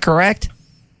Fayetteville. Is that correct?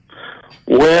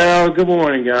 Well, good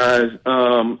morning, guys.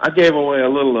 I gave away a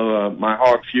little of my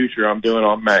Hawk future I'm doing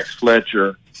on Max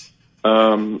Fletcher,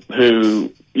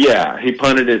 who, he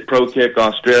punted at Pro Kick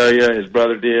Australia. His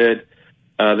brother did.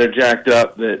 They're jacked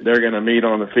up that they're going to meet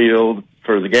on the field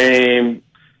for the game.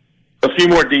 A few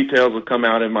more details will come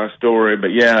out in my story,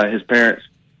 but his parents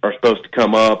are supposed to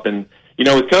come up. And,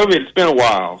 with COVID, it's been a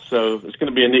while, so it's going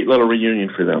to be a neat little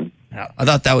reunion for them. I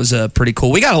thought that was pretty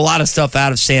cool. We got a lot of stuff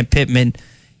out of Sam Pittman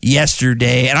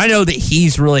yesterday, and I know that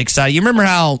he's really excited. You remember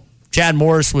how Chad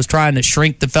Morris was trying to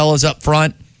shrink the fellas up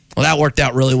front? Well, that worked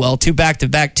out really well. 2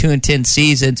 back-to-back 2-10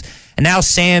 seasons. And now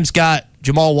Sam's got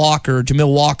Jamil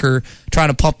Walker, trying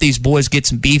to pump these boys, get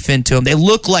some beef into them. They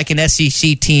look like an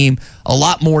SEC team a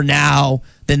lot more now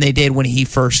than they did when he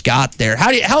first got there.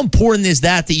 How important is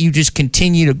that you just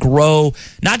continue to grow,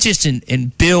 not just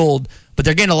in build, but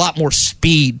they're getting a lot more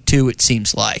speed too, it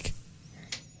seems like.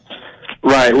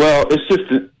 Right. Well,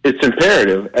 it's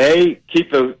imperative. A,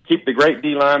 keep the great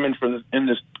D linemen in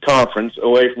this conference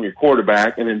away from your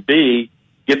quarterback, and then B,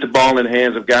 get the ball in the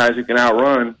hands of guys who can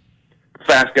outrun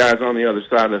fast guys on the other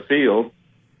side of the field.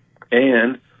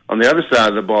 And on the other side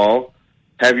of the ball,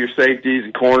 have your safeties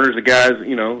and corners, the guys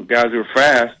who are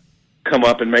fast, come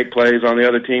up and make plays on the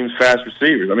other team's fast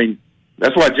receivers. I mean,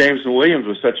 that's why Jameson Williams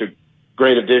was such a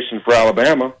great addition for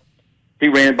Alabama. He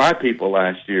ran by people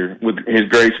last year with his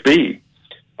great speed.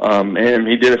 And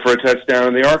he did it for a touchdown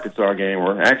in the Arkansas game,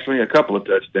 or actually a couple of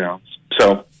touchdowns.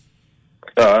 So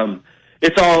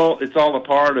it's all a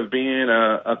part of being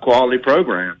a quality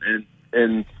program.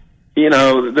 And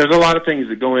there's a lot of things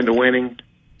that go into winning,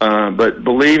 but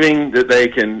believing that they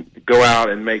can go out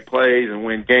and make plays and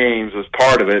win games was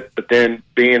part of it. But then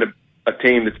being a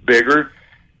team that's bigger,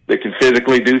 that can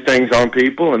physically do things on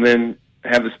people, and then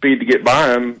have the speed to get by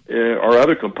them are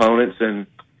other components. And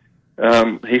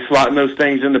he's slotting those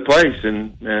things into place,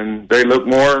 and they look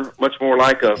much more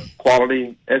like a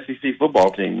quality SEC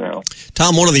football team now.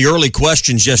 Tom, one of the early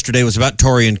questions yesterday was about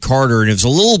Torian Carter, and it was a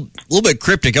little bit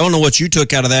cryptic. I don't know what you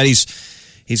took out of that.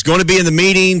 He's going to be in the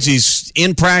meetings. He's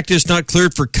in practice, not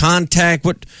cleared for contact.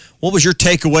 What was your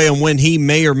takeaway on when he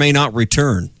may or may not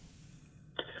return?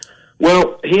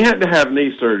 Well, he had to have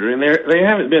knee surgery, and they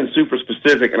haven't been super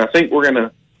specific, and I think we're going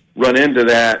to run into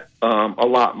that a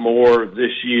lot more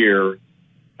this year.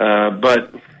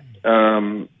 But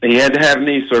he had to have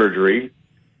knee surgery,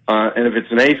 and if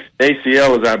it's an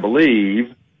ACL, as I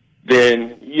believe,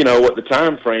 then you know what the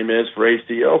time frame is for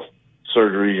ACL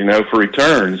surgeries, for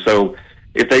return. So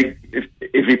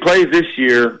if he plays this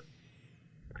year,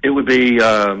 it would be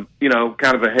kind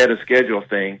of a head of schedule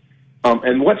thing.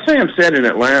 And what Sam said in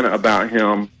Atlanta about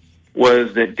him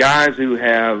was that guys who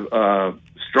have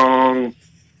strong,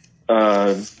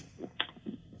 their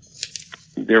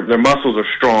muscles are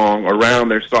strong around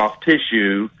their soft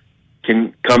tissue,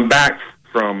 can come back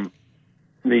from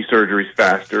knee surgeries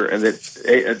faster, and that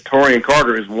Torian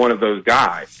Carter is one of those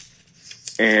guys.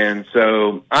 And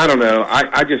so I don't know.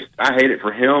 I hate it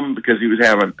for him because he was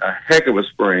having a heck of a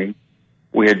spring.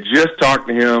 We had just talked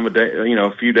to him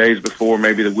a few days before,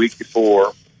 maybe the week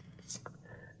before,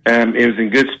 and he was in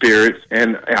good spirits.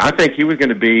 And I think he was going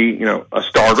to be, a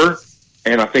starter,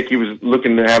 and I think he was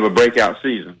looking to have a breakout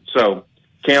season. So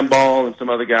Cam Ball and some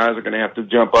other guys are going to have to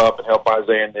jump up and help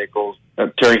Isaiah Nichols,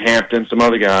 Terry Hampton, some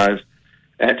other guys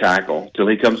at tackle till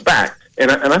he comes back. And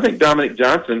I think Dominic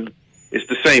Johnson is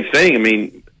the same thing. I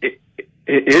mean,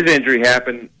 his injury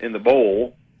happened in the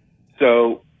bowl,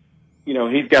 so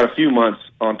he's got a few months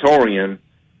on Torian,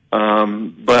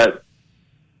 but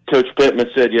Coach Pittman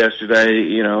said yesterday,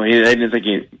 they didn't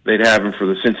think they'd have him for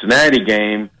the Cincinnati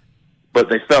game, but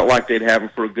they felt like they'd have him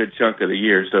for a good chunk of the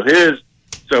year. So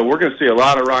we're going to see a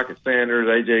lot of Rocket Sanders,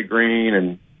 A.J. Green,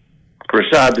 and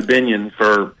Rashad Dubinion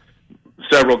for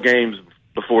several games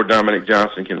before Dominic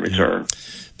Johnson can return.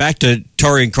 Back to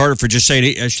Torian Carter for just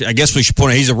saying, I guess we should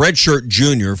point out, he's a redshirt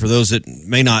junior for those that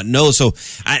may not know. So,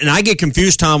 I get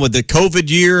confused, Tom, with the COVID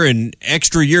year and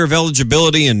extra year of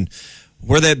eligibility and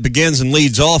where that begins and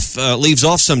leaves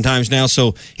off sometimes now.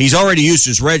 So he's already used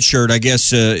his red shirt, I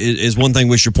guess, is one thing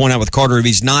we should point out with Carter if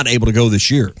he's not able to go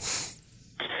this year.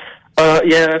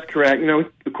 Yeah, that's correct.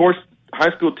 Of course,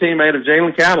 high school teammate of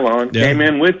Jalen Catalon came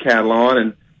in with Catalon,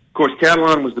 and of course,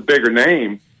 Catalon was the bigger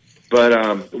name.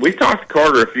 But we talked to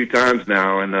Carter a few times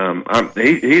now, and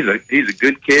he's a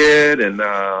good kid. And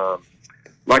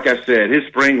like I said, his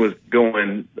spring was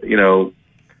going,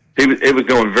 it was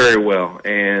going very well,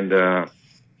 and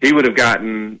he would have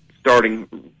gotten starting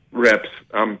reps.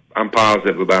 I'm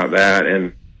positive about that.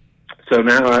 And so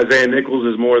now Isaiah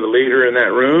Nichols is more the leader in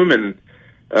that room, and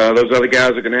those other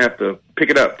guys are going to have to pick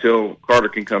it up till Carter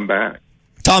can come back.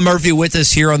 Tom Murphy with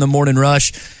us here on the Morning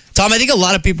Rush. Tom, I think a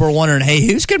lot of people are wondering, hey,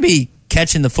 who's going to be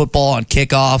catching the football on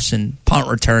kickoffs and punt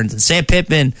returns? And Sam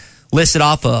Pittman listed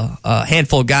off a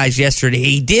handful of guys yesterday.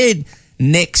 He did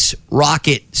nix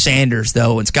Rocket Sanders,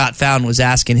 though, and Scott Fountain was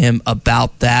asking him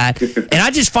about that. And I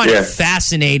just find it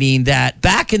fascinating that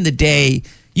back in the day,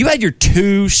 you had your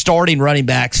two starting running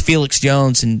backs, Felix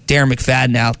Jones and Darren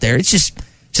McFadden, out there. It's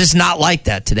just not like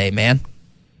that today, man.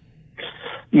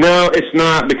 No, it's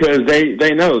not, because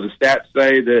they know. The stats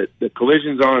say that the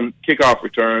collisions on kickoff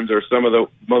returns are some of the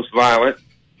most violent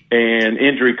and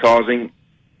injury-causing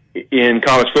in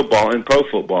college football and pro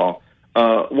football.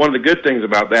 One of the good things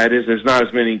about that is there's not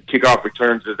as many kickoff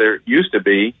returns as there used to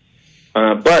be,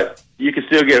 but you can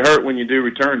still get hurt when you do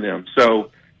return them.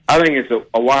 So I think it's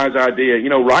a wise idea.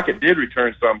 Rocket did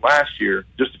return some last year,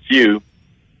 just a few.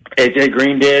 A.J.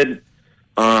 Green did.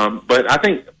 But I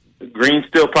think Green's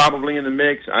still probably in the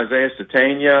mix. Isaiah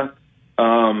Satania.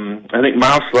 I think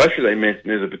Miles Slusher, they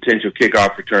mentioned, is a potential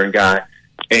kickoff return guy.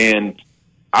 And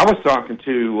I was talking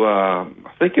to,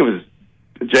 I think it was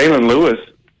Jalen Lewis,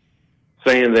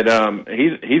 saying that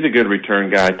he's a good return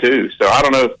guy too. So I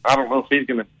don't know if he's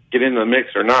going to get into the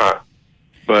mix or not.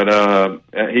 But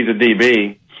he's a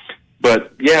DB.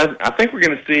 But yeah, I think we're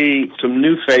going to see some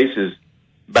new faces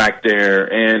back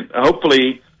there, and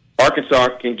hopefully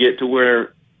Arkansas can get to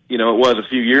where it was a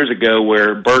few years ago,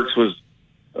 where Burks was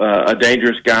a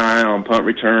dangerous guy on punt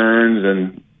returns,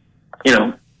 and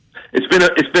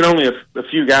it's been only a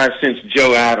few guys since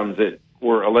Joe Adams that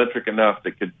were electric enough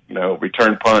that could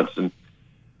return punts and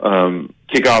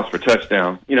kickoffs for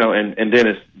touchdown. And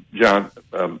Dennis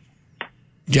Johnson,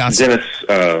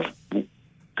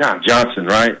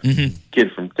 right? Mm-hmm.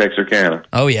 Kid from Texarkana.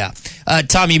 Oh yeah,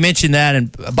 Tom, you mentioned that,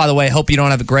 and by the way, I hope you don't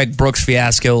have a Greg Brooks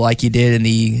fiasco like you did in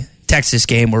the Texas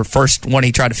game, where first one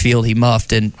he tried to field, he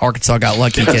muffed, and Arkansas got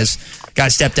lucky because guy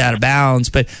stepped out of bounds.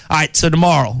 But all right, so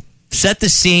tomorrow, set the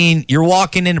scene. You're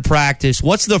walking into practice.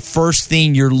 What's the first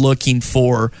thing you're looking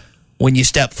for when you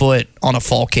step foot on a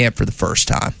fall camp for the first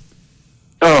time?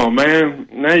 Oh man,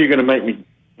 now you're going to make me.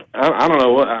 I don't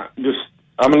know what.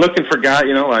 I'm looking for guys,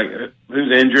 like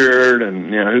who's injured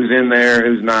and who's in there,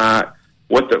 who's not.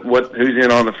 Who's in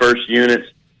on the first units.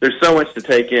 There's so much to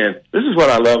take in. This is what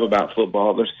I love about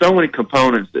football. There's so many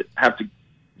components that have to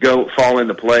fall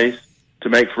into place to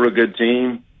make for a good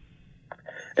team.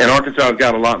 And Arkansas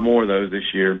got a lot more of those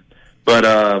this year. But,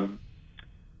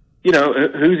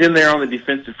 who's in there on the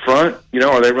defensive front?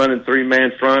 Are they running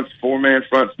 3-man fronts, 4-man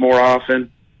fronts more often?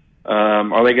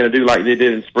 Are they going to do like they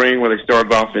did in spring, where they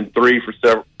started off in 3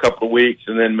 for couple of weeks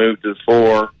and then moved to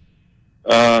 4?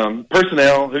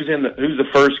 Personnel, who's the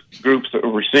first groups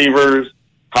of receivers?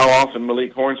 How often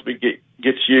Malik Hornsby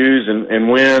gets used and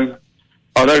when?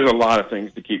 Oh, there's a lot of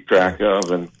things to keep track of,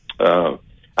 and I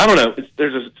don't know.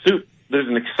 There's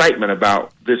an excitement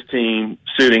about this team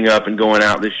suiting up and going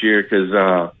out this year because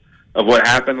of what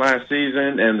happened last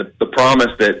season and the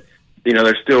promise that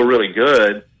they're still really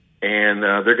good and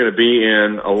they're going to be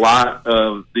in a lot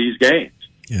of these games.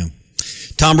 Yeah.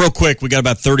 Tom, real quick, we got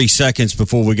about 30 seconds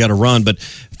before we got to run, but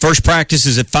first practice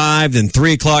is at 5, then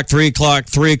 3 o'clock,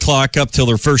 up till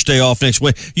their first day off next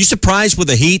week. You surprised with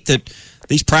the heat that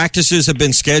these practices have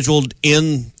been scheduled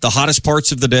in the hottest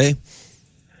parts of the day?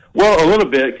 Well, a little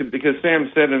bit, because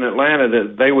Sam said in Atlanta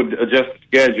that they would adjust the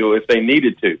schedule if they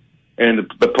needed to. And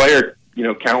the player,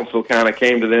 council kind of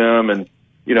came to them, and,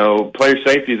 player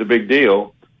safety is a big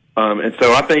deal. And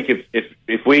so I think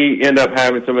if we end up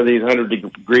having some of these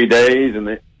 100-degree days and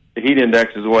the heat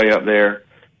index is way up there,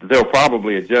 they'll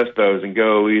probably adjust those and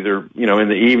go either, in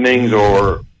the evenings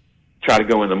or try to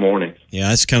go in the mornings. Yeah,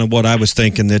 that's kind of what I was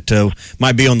thinking, that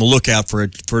might be on the lookout for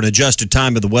an adjusted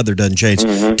time if the weather doesn't change.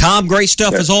 Mm-hmm. Tom, great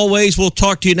stuff as always. We'll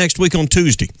talk to you next week on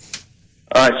Tuesday.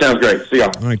 All right, sounds great. See y'all.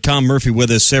 All right, Tom Murphy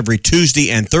with us every Tuesday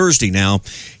and Thursday now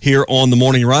here on the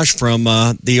Morning Rush from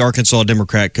the Arkansas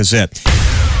Democrat-Gazette.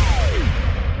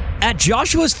 At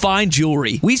Joshua's Fine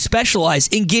Jewelry, we specialize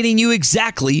in getting you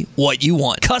exactly what you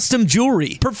want. Custom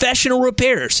jewelry, professional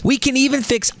repairs. We can even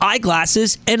fix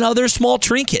eyeglasses and other small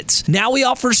trinkets. Now we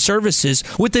offer services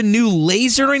with a new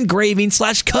laser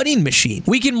engraving/cutting machine.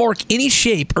 We can mark any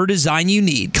shape or design you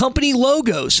need. Company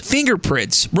logos,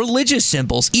 fingerprints, religious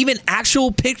symbols, even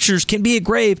actual pictures can be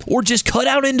engraved or just cut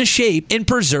out into shape and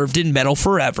preserved in metal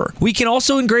forever. We can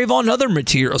also engrave on other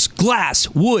materials, glass,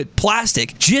 wood,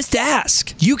 plastic. Just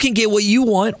ask. You can get what you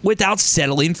want without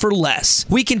settling for less.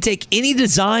 We can take any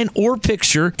design or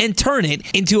picture and turn it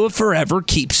into a forever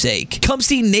keepsake. Come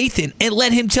see Nathan and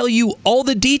let him tell you all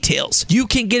the details. You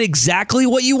can get exactly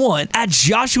what you want at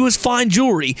Joshua's Fine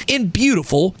Jewelry in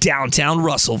beautiful downtown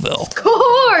Russellville.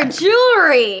 Core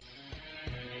Jewelry.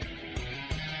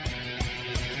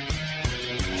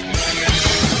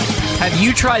 Have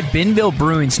you tried Benville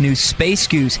Brewing's new Space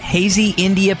Goose Hazy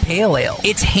India Pale Ale?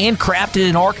 It's handcrafted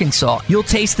in Arkansas. You'll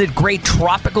taste the great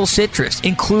tropical citrus,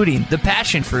 including the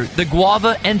passion fruit, the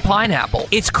guava, and pineapple.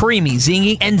 It's creamy,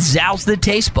 zingy, and zows the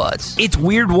taste buds. It's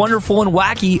weird, wonderful, and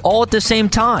wacky all at the same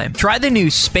time. Try the new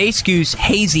Space Goose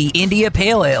Hazy India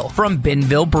Pale Ale from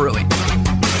Benville Brewing.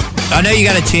 I know you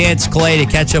got a chance, Clay,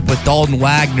 to catch up with Dalton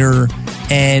Wagner.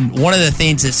 And one of the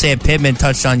things that Sam Pittman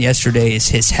touched on yesterday is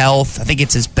his health. I think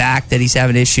it's his back that he's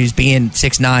having issues, being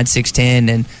 6'9", 6'10",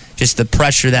 and just the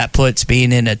pressure that puts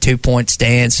being in a two-point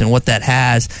stance and what that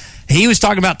has. He was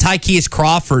talking about Tykeus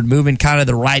Crawford moving kind of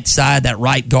the right side, that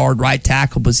right guard, right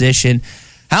tackle position.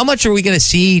 How much are we going to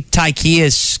see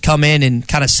Tykeus come in and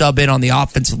kind of sub in on the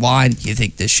offensive line, you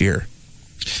think, this year?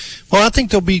 Well, I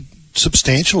think there'll be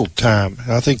substantial time.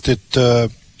 I think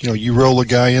that you roll a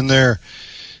guy in there,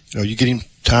 you get him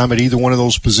time at either one of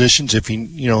those positions if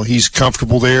he's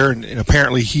comfortable there, and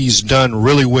apparently he's done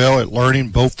really well at learning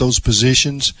both those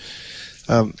positions.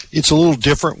 It's a little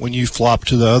different when you flop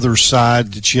to the other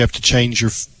side, that you have to change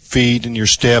your feet and your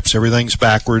steps. Everything's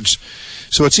backwards,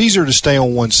 so it's easier to stay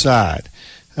on one side.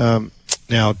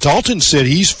 Now Dalton said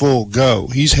he's full go.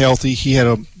 He's healthy. He had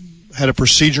a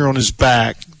procedure on his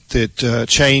back that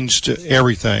changed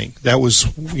everything. That was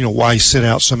why he sit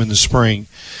out some in the spring.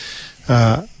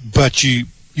 But you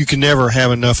can never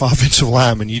have enough offensive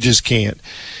linemen. You just can't.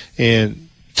 And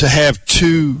to have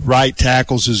two right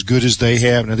tackles as good as they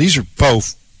have, now these are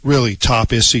both really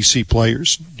top SEC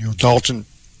players. Dalton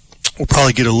will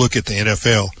probably get a look at the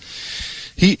NFL.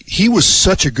 He was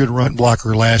such a good run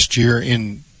blocker last year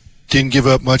and didn't give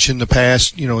up much in the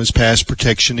pass, his pass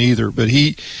protection either. But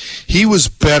he was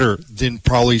better than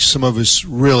probably some of us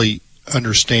really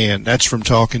understand. That's from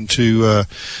talking to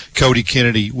Cody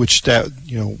Kennedy,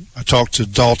 I talked to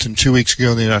Dalton 2 weeks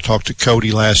ago, and then I talked to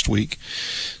Cody last week.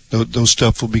 Those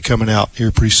stuff will be coming out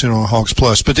here pretty soon on Hogs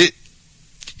Plus. But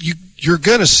you're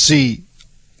going to see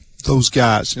those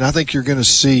guys, and I think you're going to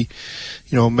see,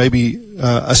 maybe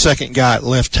a second guy at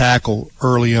left tackle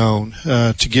early on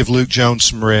to give Luke Jones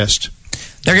some rest.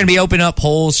 They're going to be opening up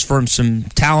holes from some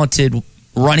talented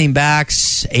running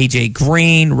backs, A.J.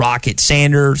 Green, Rocket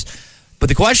Sanders. But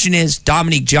the question is,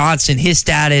 Dominique Johnson, his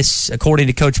status, according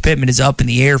to Coach Pittman, is up in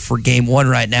the air for Game 1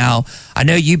 right now. I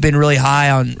know you've been really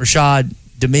high on Rashad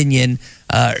Dominion.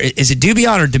 Is it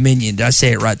Dubion or Dominion? Did I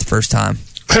say it right the first time?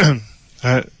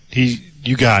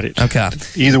 You got it. Okay.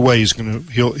 Either way,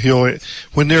 he'll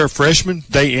when they're a freshman,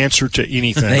 they answer to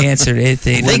anything. They answer to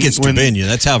anything. I think it's Dominion.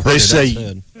 That's how I've heard they it say.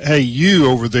 said. Hey, you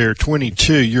over there,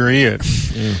 22, you're in.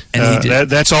 And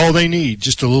that's all they need,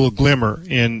 just a little glimmer.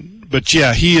 But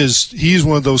yeah, he's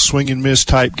one of those swing and miss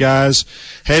type guys.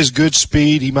 Has good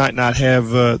speed. He might not have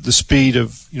the speed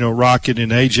of Rocket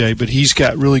and AJ, but he's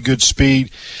got really good speed.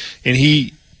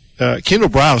 And Kendall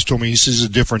Browse told me he's a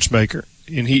difference maker,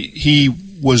 and he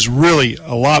was really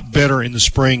a lot better in the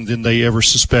spring than they ever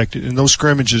suspected. In those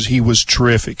scrimmages, he was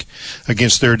terrific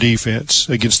against their defense,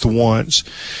 against the ones.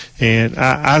 And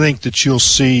I think that you'll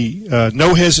see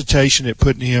no hesitation at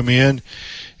putting him in.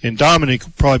 And Dominic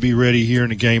will probably be ready here in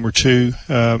a game or two.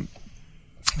 And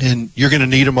you're going to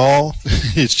need them all.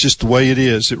 It's just the way it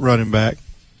is at running back.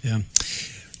 Yeah.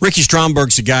 Ricky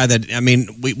Stromberg's a guy that,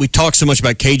 we talk so much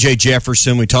about KJ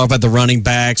Jefferson. We talk about the running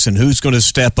backs and who's going to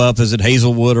step up. Is it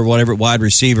Hazelwood or whatever, wide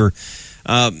receiver?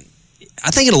 I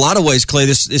think in a lot of ways, Clay,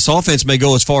 this offense may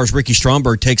go as far as Ricky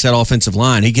Stromberg takes that offensive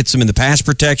line. He gets them in the pass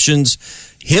protections.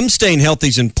 Him staying healthy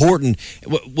is important.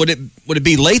 Would it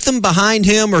be Latham behind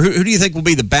him, or who do you think will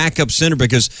be the backup center?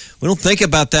 Because we don't think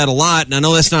about that a lot, and I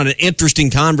know that's not an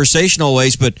interesting conversation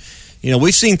always, but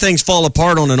we've seen things fall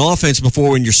apart on an offense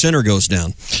before when your center goes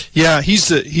down. Yeah,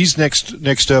 he's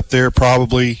next up there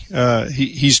probably.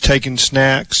 He's taking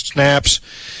snaps.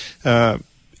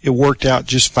 It worked out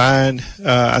just fine.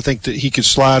 I think that he could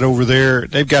slide over there.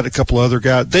 They've got a couple other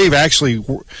guys. They've actually,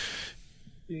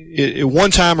 at one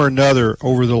time or another,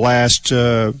 over the last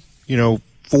 4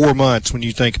 months, when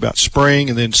you think about spring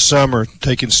and then summer,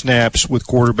 taking snaps with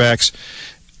quarterbacks,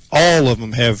 all of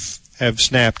them have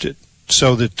snapped it,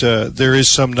 so that there is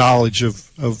some knowledge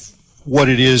of what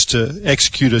it is to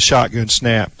execute a shotgun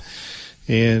snap.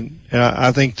 And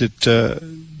I think that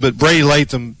but Brady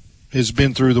Latham has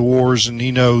been through the wars, and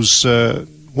he knows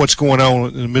what's going on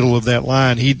in the middle of that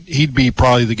line. He'd be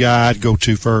probably the guy I'd go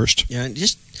to first. Yeah,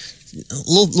 just a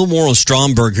little more on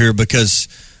Stromberg here, because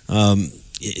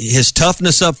his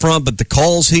toughness up front, but the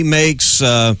calls he makes,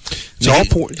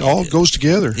 it all goes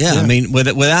together. Yeah,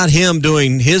 without him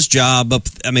doing his job,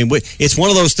 it's one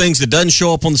of those things that doesn't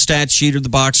show up on the stat sheet or the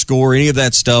box score, any of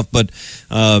that stuff. But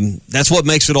that's what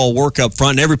makes it all work up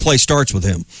front. And every play starts with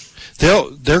him.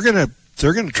 They're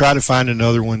gonna try to find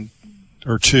another one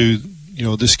or two,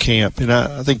 this camp, and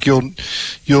I think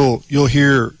you'll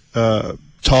hear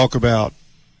talk about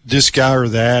this guy or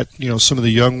that. Some of the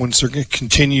young ones are going to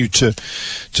continue to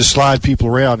slide people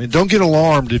around. And don't get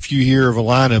alarmed if you hear of a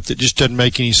lineup that just doesn't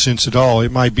make any sense at all.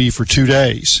 It might be for 2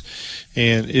 days,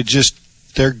 and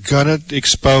they're going to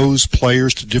expose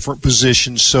players to different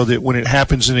positions so that when it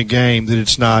happens in a game that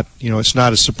it's not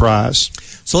a surprise.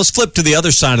 So let's flip to the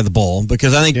other side of the ball,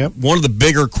 because I think one of the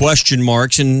bigger question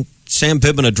marks, and Sam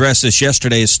Pittman addressed this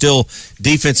yesterday, is still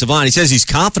defensive line. He says he's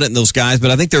confident in those guys,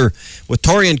 but I think they're, with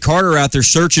Torian Carter out there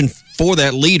searching for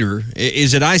that leader.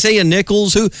 Is it Isaiah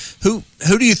Nichols? Who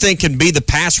do you think can be the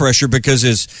pass rusher? Because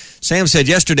as Sam said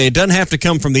yesterday, it doesn't have to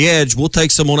come from the edge. We'll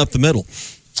take someone up the middle.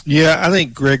 Yeah, I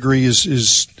think Gregory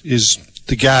is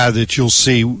the guy that you'll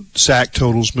see sack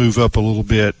totals move up a little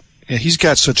bit. And he's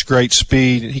got such great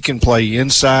speed, and he can play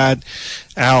inside,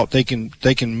 out. They can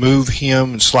move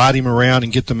him and slide him around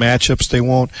and get the matchups they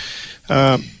want.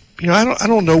 I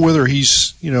don't know whether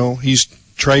he's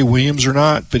Trey Williams or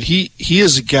not, but he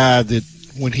is a guy that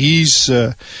when he's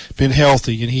been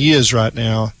healthy, and he is right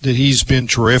now, that he's been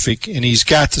terrific, and he's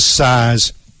got the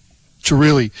size to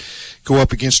really go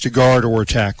up against a guard or a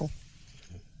tackle.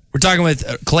 We're talking with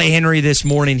Clay Henry this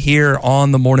morning here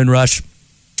on the Morning Rush.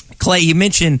 Clay, you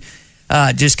mentioned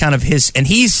just kind of and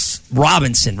he's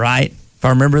Robinson, right? If I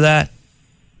remember that.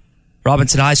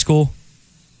 Robinson High School.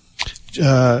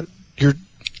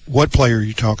 What player are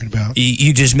you talking about?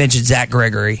 You just mentioned Zach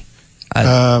Gregory.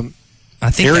 I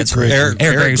think Eric that's Gregory.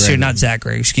 Eric Gregory, not Zach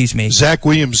Gregory. Excuse me. Zach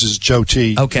Williams is Joe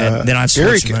T. Okay, then I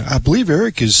switched Eric. I believe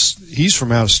Eric he's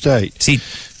from out of state.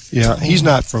 Yeah, he's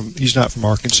not from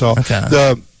Arkansas.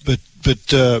 Okay.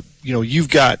 But you've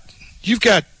got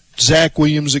Zach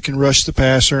Williams that can rush the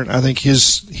passer, and I think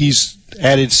he's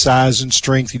added size and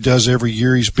strength. He does every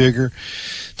year. He's bigger.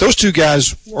 Those two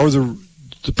guys are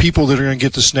the people that are going to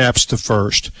get the snaps the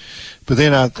first. But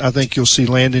then I think you'll see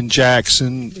Landon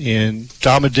Jackson and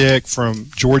Dominic from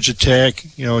Georgia Tech.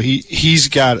 He's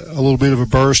got a little bit of a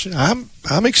burst. I'm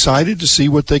excited to see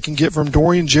what they can get from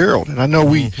Dorian Gerald. And I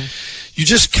know you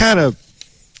just kind of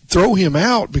throw him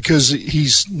out because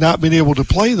he's not been able to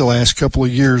play the last couple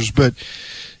of years, but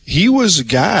he was a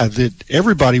guy that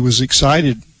everybody was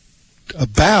excited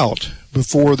about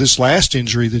before this last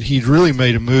injury, that he'd really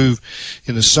made a move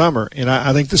in the summer. And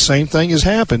I think the same thing has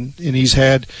happened, and he's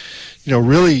had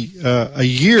really a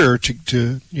year to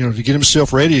get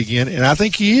himself ready again, and I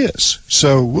think he is.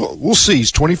 So we'll see.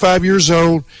 He's 25 years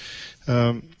old.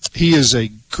 He is a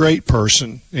great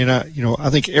person, and I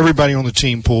think everybody on the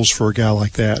team pulls for a guy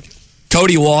like that.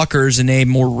 Cody Walker is a name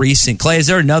more recent. Clay, is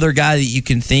there another guy that you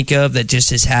can think of that just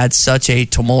has had such a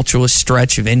tumultuous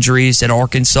stretch of injuries at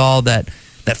Arkansas that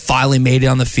finally made it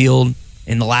on the field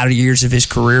in the latter years of his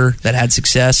career that had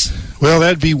success? Well,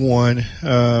 that'd be one.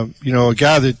 A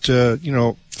guy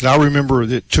that I remember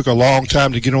that took a long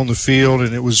time to get on the field,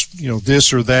 and it was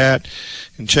this or that,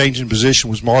 and changing position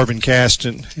was Marvin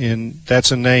Caston, and that's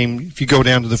a name. If you go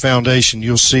down to the foundation,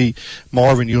 you'll see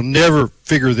Marvin. You'll never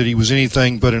figure that he was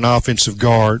anything but an offensive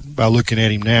guard by looking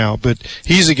at him now. But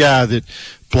he's a guy that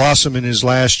blossomed in his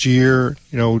last year.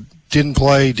 Didn't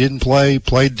play,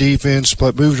 played defense,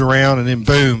 moved around, and then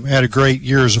boom, had a great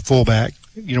year as a fullback,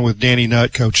 with Danny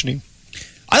Nutt coaching him.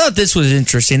 I thought this was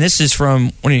interesting. This is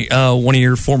from one of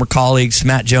your former colleagues,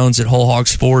 Matt Jones at Whole Hog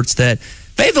Sports, that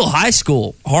Fayetteville High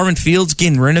School, Harmon Field's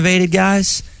getting renovated,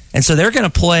 guys, and so they're going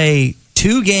to play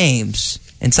 2 games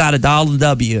inside of Donald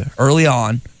W. early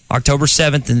on, October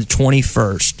 7th and the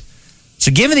 21st.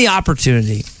 So given the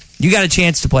opportunity, you got a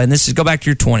chance to play, and this is go back to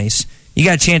your 20s, you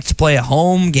got a chance to play a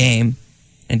home game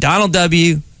in Donald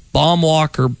W., Baum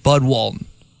Walker, Bud Walton.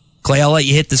 Clay, I'll let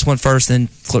you hit this one first, then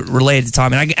relate it to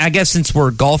Tommy. And I guess since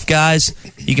we're golf guys,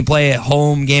 you can play a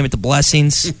home game at the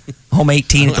Blessings, home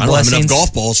 18 at the Blessings. I don't have enough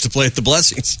golf balls to play at the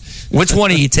Blessings. Which one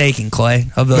are you taking, Clay,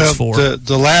 of those 4?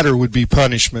 The latter would be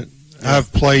punishment. Yeah.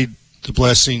 I've played the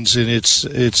Blessings, and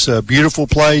it's a beautiful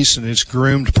place, and it's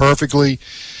groomed perfectly.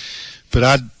 But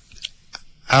I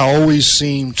always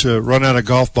seem to run out of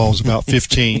golf balls about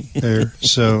 15 there.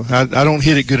 So I don't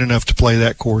hit it good enough to play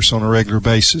that course on a regular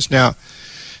basis. Now,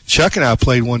 Chuck and I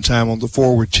played one time on the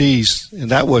forward tees,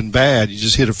 and that wasn't bad. You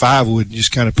just hit a 5-wood and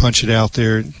just kind of punch it out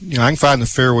there. I can find the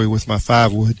fairway with my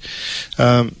 5-wood.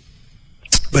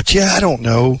 But, I don't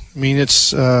know. I mean,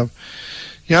 it's I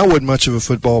wasn't much of a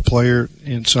football player,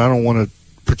 and so I don't want to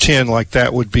pretend like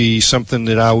that would be something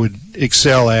that I would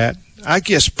excel at. I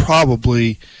guess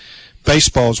probably –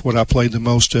 baseball is what I played the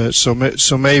most at. So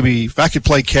maybe if I could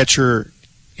play catcher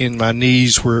in my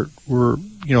knees where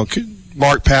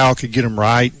Mark Powell could get them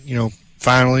right,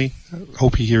 finally, I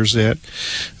hope he hears that.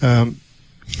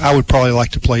 I would probably like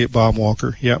to play at Baum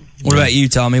Walker. Yep. What about you,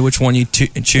 Tommy? Which one you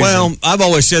choose? Well, I've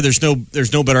always said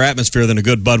there's no better atmosphere than a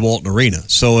good Bud Walton Arena.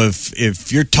 So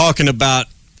if you're talking about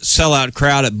sellout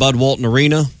crowd at Bud Walton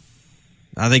Arena,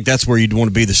 I think that's where you'd want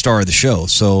to be the star of the show.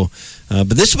 So,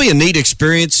 but this will be a neat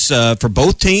experience for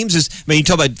both teams. You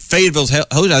talk about Fayetteville's host.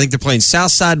 I think they're playing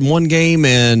Southside in one game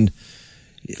and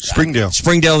Springdale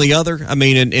in the other. I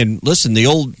mean, and listen, the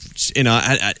old,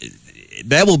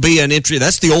 that will be an entry.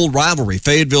 That's the old rivalry,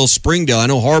 Fayetteville Springdale. I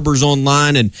know Harbor's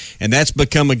online, and that's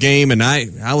become a game. And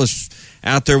I was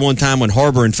out there one time when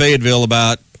Harbor and Fayetteville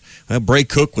Bray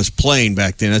Cook was playing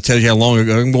back then. That tells you how long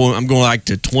ago. I'm going like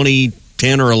to 2010,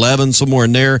 10 or 11, somewhere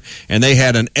in there, and they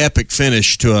had an epic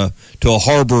finish to a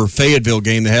Harbor Fayetteville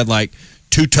game. They had like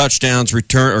 2 touchdowns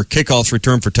return or kickoffs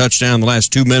return for touchdown in the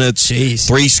last 2 minutes. Jeez.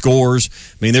 3 scores.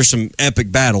 I mean, there's some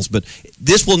epic battles, but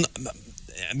this will.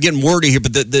 I'm getting wordy here,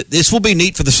 but this will be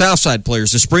neat for the Southside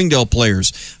players, the Springdale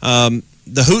players.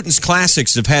 The Hootens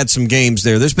Classics have had some games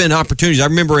there. There's been opportunities. I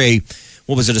remember a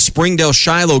Springdale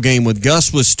Shiloh game when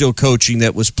Gus was still coaching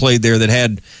that was played there that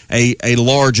had a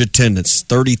large attendance,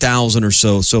 30,000 or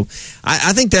so. So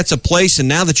I think that's a place, and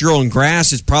now that you're on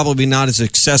grass, it's probably not as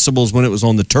accessible as when it was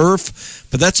on the turf.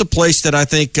 But that's a place that I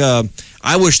think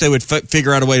I wish they would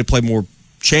figure out a way to play more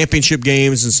championship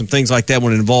games and some things like that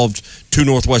when it involved 2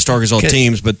 Northwest Arkansas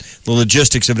teams, but the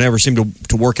logistics have never seemed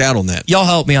to work out on that. Y'all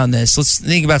help me on this. Let's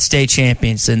think about state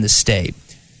champions in the state.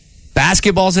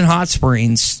 Basketball's in Hot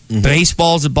Springs,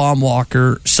 baseball's at Baum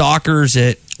Walker, soccer's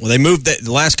at... Well, they moved that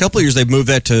the last couple of years. They've moved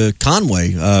that to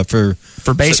Conway for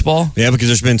baseball. So, yeah, because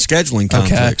there's been scheduling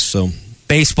conflicts. Okay. So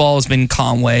baseball has been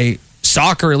Conway.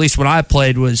 Soccer, at least when I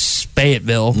played, was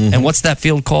Fayetteville. And what's that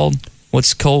field called?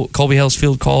 What's Colby Hill's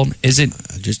field called? Is it?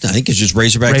 I think it's just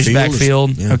Razorback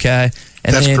Field. Yeah. Okay,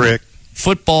 and that's correct.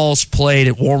 Football's played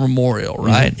at War Memorial,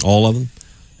 right? All of them.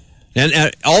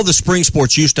 And all the spring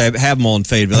sports used to have them on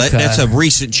Fayetteville. Okay. That's a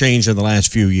recent change in the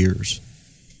last few years.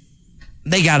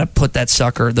 They got to put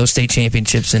those state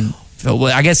championships in.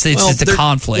 I guess it's just a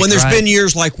conflict. When there's right? been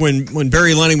years like when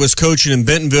Barry Lunning was coaching and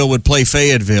Bentonville would play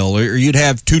Fayetteville, or you'd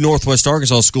have 2 Northwest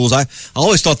Arkansas schools, I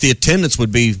always thought the attendance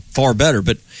would be far better.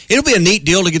 But it'll be a neat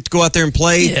deal to get to go out there and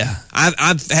play. Yeah.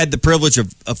 I've had the privilege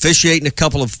of officiating a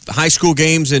couple of high school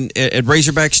games at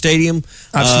Razorback Stadium.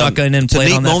 I've snuck in and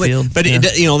played on that field. But they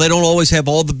don't always have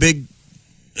all the big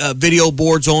video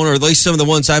boards on, or at least some of the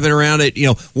ones I've been around at.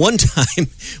 One time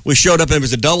we showed up and it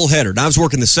was a doubleheader, and I was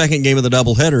working the second game of the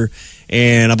doubleheader,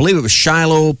 and I believe it was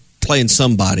Shiloh playing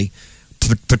somebody.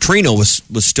 Petrino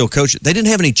was still coaching. They didn't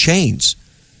have any chains.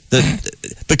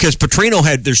 Because Petrino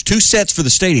there's 2 sets for the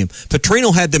stadium.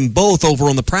 Petrino had them both over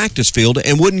on the practice field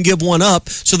and wouldn't give one up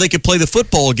so they could play the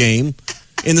football game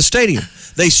in the stadium.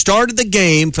 They started the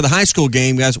game for the high school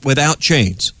game, guys, without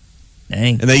chains.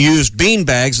 Dang. And they used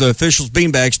beanbags, the officials'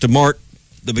 beanbags, to mark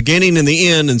the beginning and the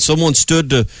end, and someone stood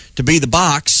to be the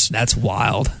box. That's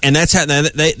wild. And that's how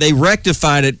they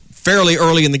rectified it fairly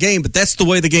early in the game, but that's the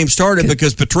way the game started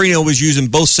because Petrino was using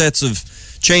both sets of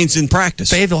chains in practice.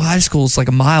 Fayetteville High School is like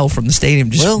a mile from the stadium.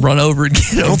 Just run over and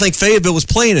get them. I don't think Fayetteville was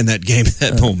playing in that game at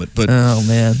that moment. But oh,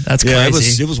 man. That's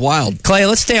crazy. It was wild. Clay,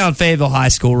 let's stay on Fayetteville High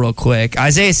School real quick.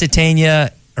 Isaiah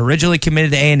Satania originally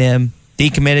committed to A&M,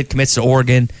 decommitted, commits to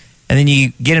Oregon, and then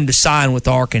you get him to sign with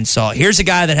Arkansas. Here's a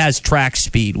guy that has track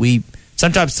speed. We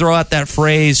sometimes throw out that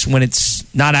phrase when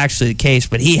it's not actually the case,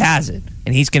 but he has it,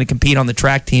 and he's going to compete on the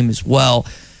track team as well.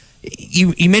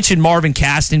 You mentioned Marvin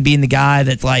Caston being the guy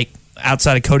that, like,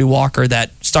 outside of Cody Walker, that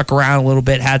stuck around a little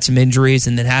bit, had some injuries,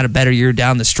 and then had a better year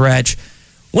down the stretch.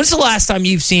 When's the last time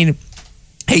you've seen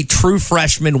a true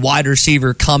freshman wide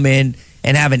receiver come in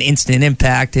and have an instant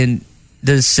impact? And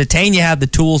does Satania have the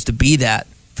tools to be that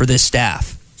for this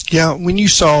staff? Yeah, when you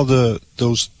saw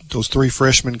those 3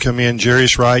 freshmen come in,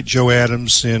 Jarius Wright, Joe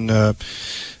Adams, and I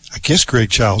guess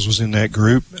Greg Childs was in that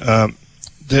group.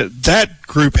 That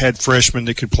group had freshmen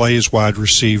that could play as wide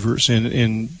receivers,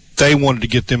 and they wanted to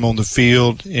get them on the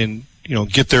field and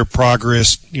get their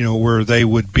progress where they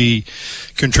would be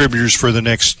contributors for the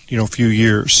next few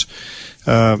years.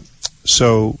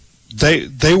 So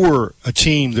they were a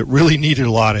team that really needed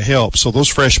a lot of help. So those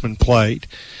freshmen played,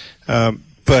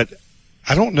 but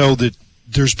I don't know that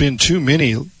there's been too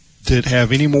many that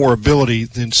have any more ability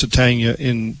than Satania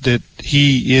in that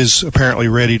he is apparently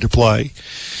ready to play.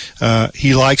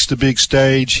 He likes the big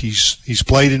stage. He's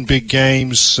played in big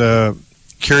games.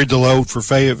 Carried the load for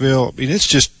Fayetteville. I mean, it's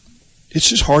just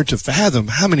hard to fathom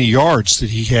how many yards that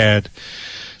he had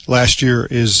last year.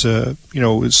 Is a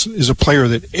player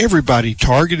that everybody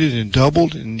targeted and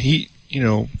doubled, and he'd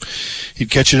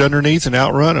catch it underneath and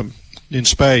outrun him in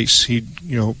space. He'd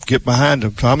get behind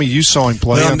him. Tommy, you saw him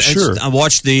play. I'm sure. I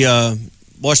watched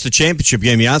the championship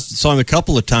game. Yeah, I saw him a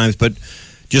couple of times, but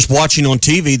just watching on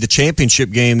TV the championship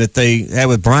game that they had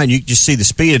with Brian, you just see the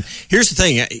speed. And here's the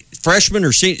thing. Freshman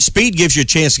or speed gives you a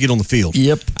chance to get on the field.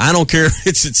 Yep. I don't care if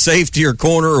it's at safety or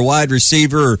corner or wide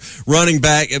receiver or running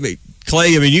back. I mean, Clay,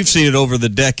 you've seen it over the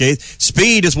decades.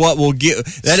 Speed is what will give.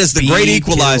 That is the great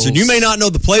equalizer. Kills. You may not know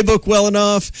the playbook well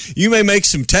enough. You may make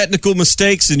some technical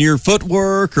mistakes in your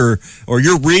footwork or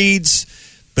your reads.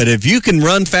 But if you can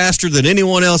run faster than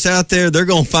anyone else out there, they're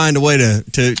going to find a way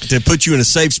to put you in a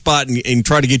safe spot and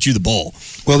try to get you the ball.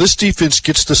 Well, this defense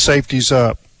gets the safeties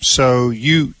up. So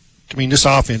this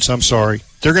offense,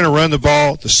 they're going to run the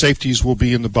ball. The safeties will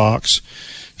be in the box,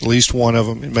 at least one of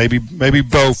them, and maybe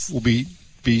both will be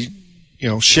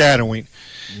shadowing.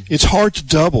 It's hard to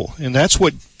double, and that's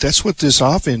what this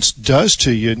offense does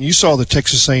to you. And you saw the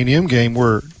Texas A&M game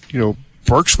where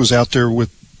Burks was out there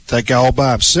with that guy all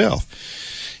by himself.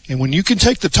 And when you can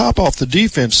take the top off the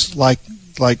defense like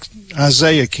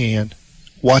Isaiah can,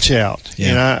 watch out. Yeah.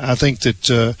 And I think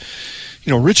that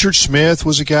Richard Smith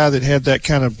was a guy that had that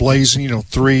kind of blazing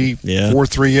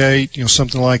 4.38,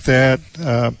 something like that.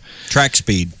 Track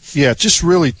speed. Yeah, just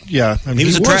really, yeah. I mean, he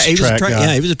was a track guy.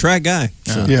 Yeah, he was a track guy.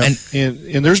 So. Yeah,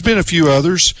 and there's been a few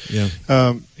others. Yeah.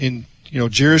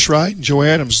 Jarius Wright and Joe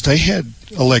Adams, they had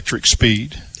electric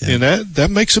speed, and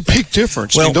that makes a big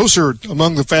difference. Well, I mean, those are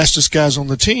among the fastest guys on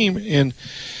the team, and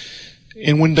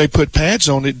when they put pads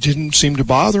on, it didn't seem to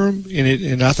bother them,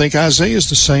 and I think Isaiah's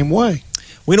the same way.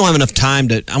 We don't have enough time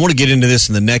I want to get into this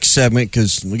in the next segment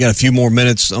because we got a few more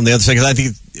minutes on the other side. Because I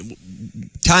think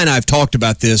Ty and I have talked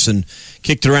about this and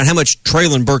kicked it around, how much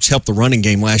Treylon Burks helped the running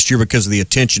game last year because of the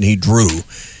attention he drew.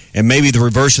 And maybe the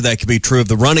reverse of that could be true. If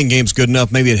the running game's good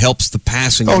enough, maybe it helps the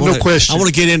passing. No question. I want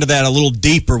to get into that a little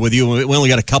deeper with you. We only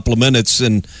got a couple of minutes,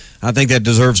 and I think that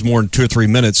deserves more than 2 or 3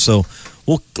 minutes. So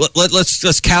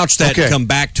let's couch that and come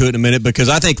back to it in a minute, because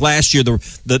I think last year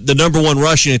the number one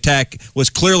rushing attack was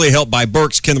clearly helped by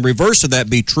Burks. Can the reverse of that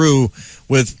be true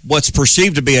with what's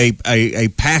perceived to be a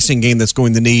passing game that's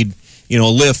going to need a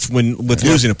lift with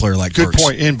losing a player like Burks? Good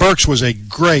point. And Burks was a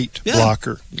great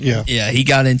blocker. Yeah. Yeah, he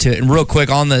got into it. And real quick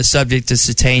on the subject of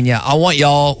Satania, I want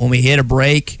y'all, when we hit a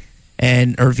break,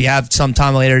 or if you have some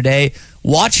time later today,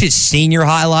 watch his senior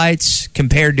highlights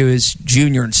compared to his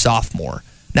junior and sophomore.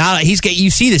 Now you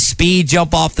see the speed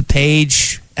jump off the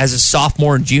page as a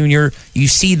sophomore and junior. You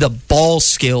see the ball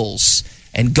skills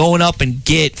and going up and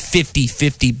get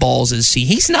 50-50 balls as a senior.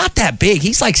 He's not that big.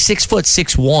 He's like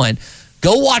 6'6'1".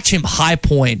 Go watch him high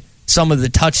point some of the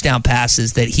touchdown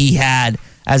passes that he had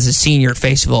as a senior at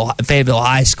Fayetteville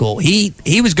High School.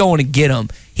 He was going to get them.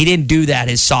 He didn't do that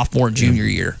his sophomore and junior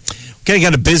year. Okay,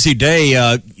 got a busy day.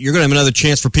 You're going to have another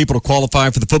chance for people to qualify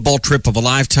for the football trip of a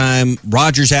lifetime.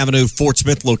 Rogers Avenue, Fort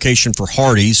Smith location for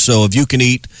Hardee's. So if you can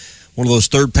eat one of those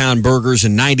third-pound burgers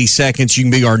in 90 seconds, you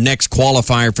can be our next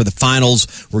qualifier for the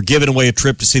finals. We're giving away a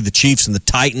trip to see the Chiefs and the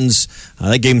Titans.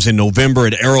 That game's in November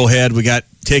at Arrowhead. We got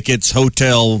tickets,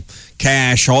 hotel,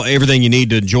 cash, everything you need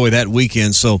to enjoy that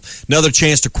weekend. So another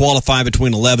chance to qualify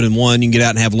between 11 and 1. You can get out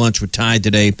and have lunch with Ty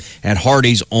today at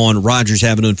Hardee's on Rogers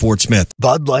Avenue in Fort Smith.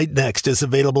 Bud Light Next is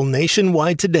available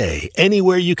nationwide today,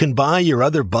 anywhere you can buy your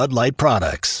other Bud Light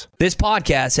products. This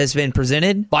podcast has been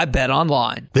presented by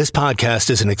BetOnline. This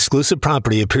podcast is an exclusive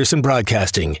property of Pearson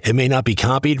Broadcasting. It may not be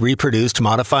copied, reproduced,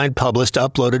 modified, published,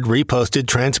 uploaded, reposted,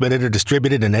 transmitted, or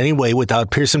distributed in any way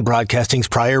without Pearson Broadcasting's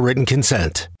prior written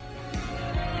consent.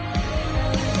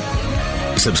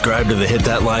 Subscribe to the Hit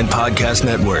That Line Podcast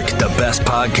Network, the best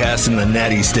podcast in the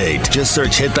Natty State. Just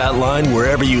search Hit That Line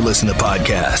wherever you listen to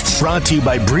podcasts. Brought to you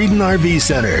by Breeden RV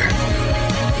Center.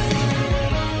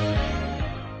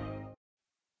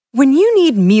 When you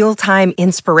need mealtime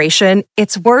inspiration,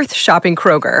 it's worth shopping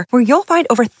Kroger, where you'll find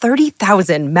over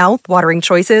 30,000 mouth-watering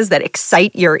choices that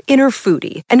excite your inner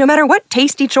foodie. And no matter what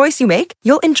tasty choice you make,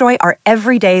 you'll enjoy our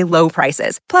everyday low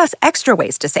prices, plus extra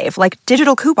ways to save, like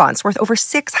digital coupons worth over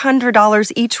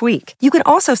 $600 each week. You can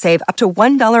also save up to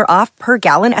 $1 off per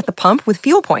gallon at the pump with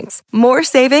fuel points. More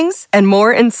savings and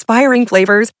more inspiring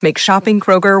flavors make shopping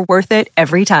Kroger worth it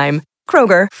every time.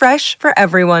 Kroger, fresh for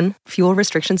everyone. Fuel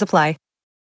restrictions apply.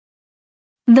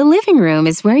 The living room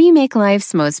is where you make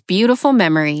life's most beautiful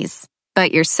memories.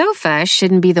 But your sofa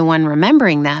shouldn't be the one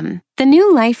remembering them. The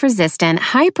new life-resistant,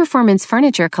 high-performance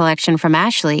furniture collection from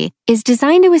Ashley is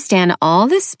designed to withstand all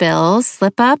the spills,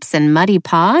 slip-ups, and muddy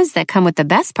paws that come with the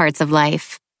best parts of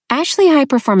life. Ashley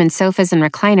high-performance sofas and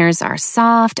recliners are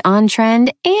soft,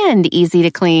 on-trend, and easy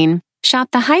to clean. Shop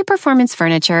the high-performance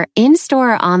furniture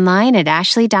in-store or online at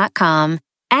ashley.com.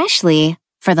 Ashley,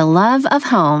 for the love of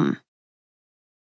home.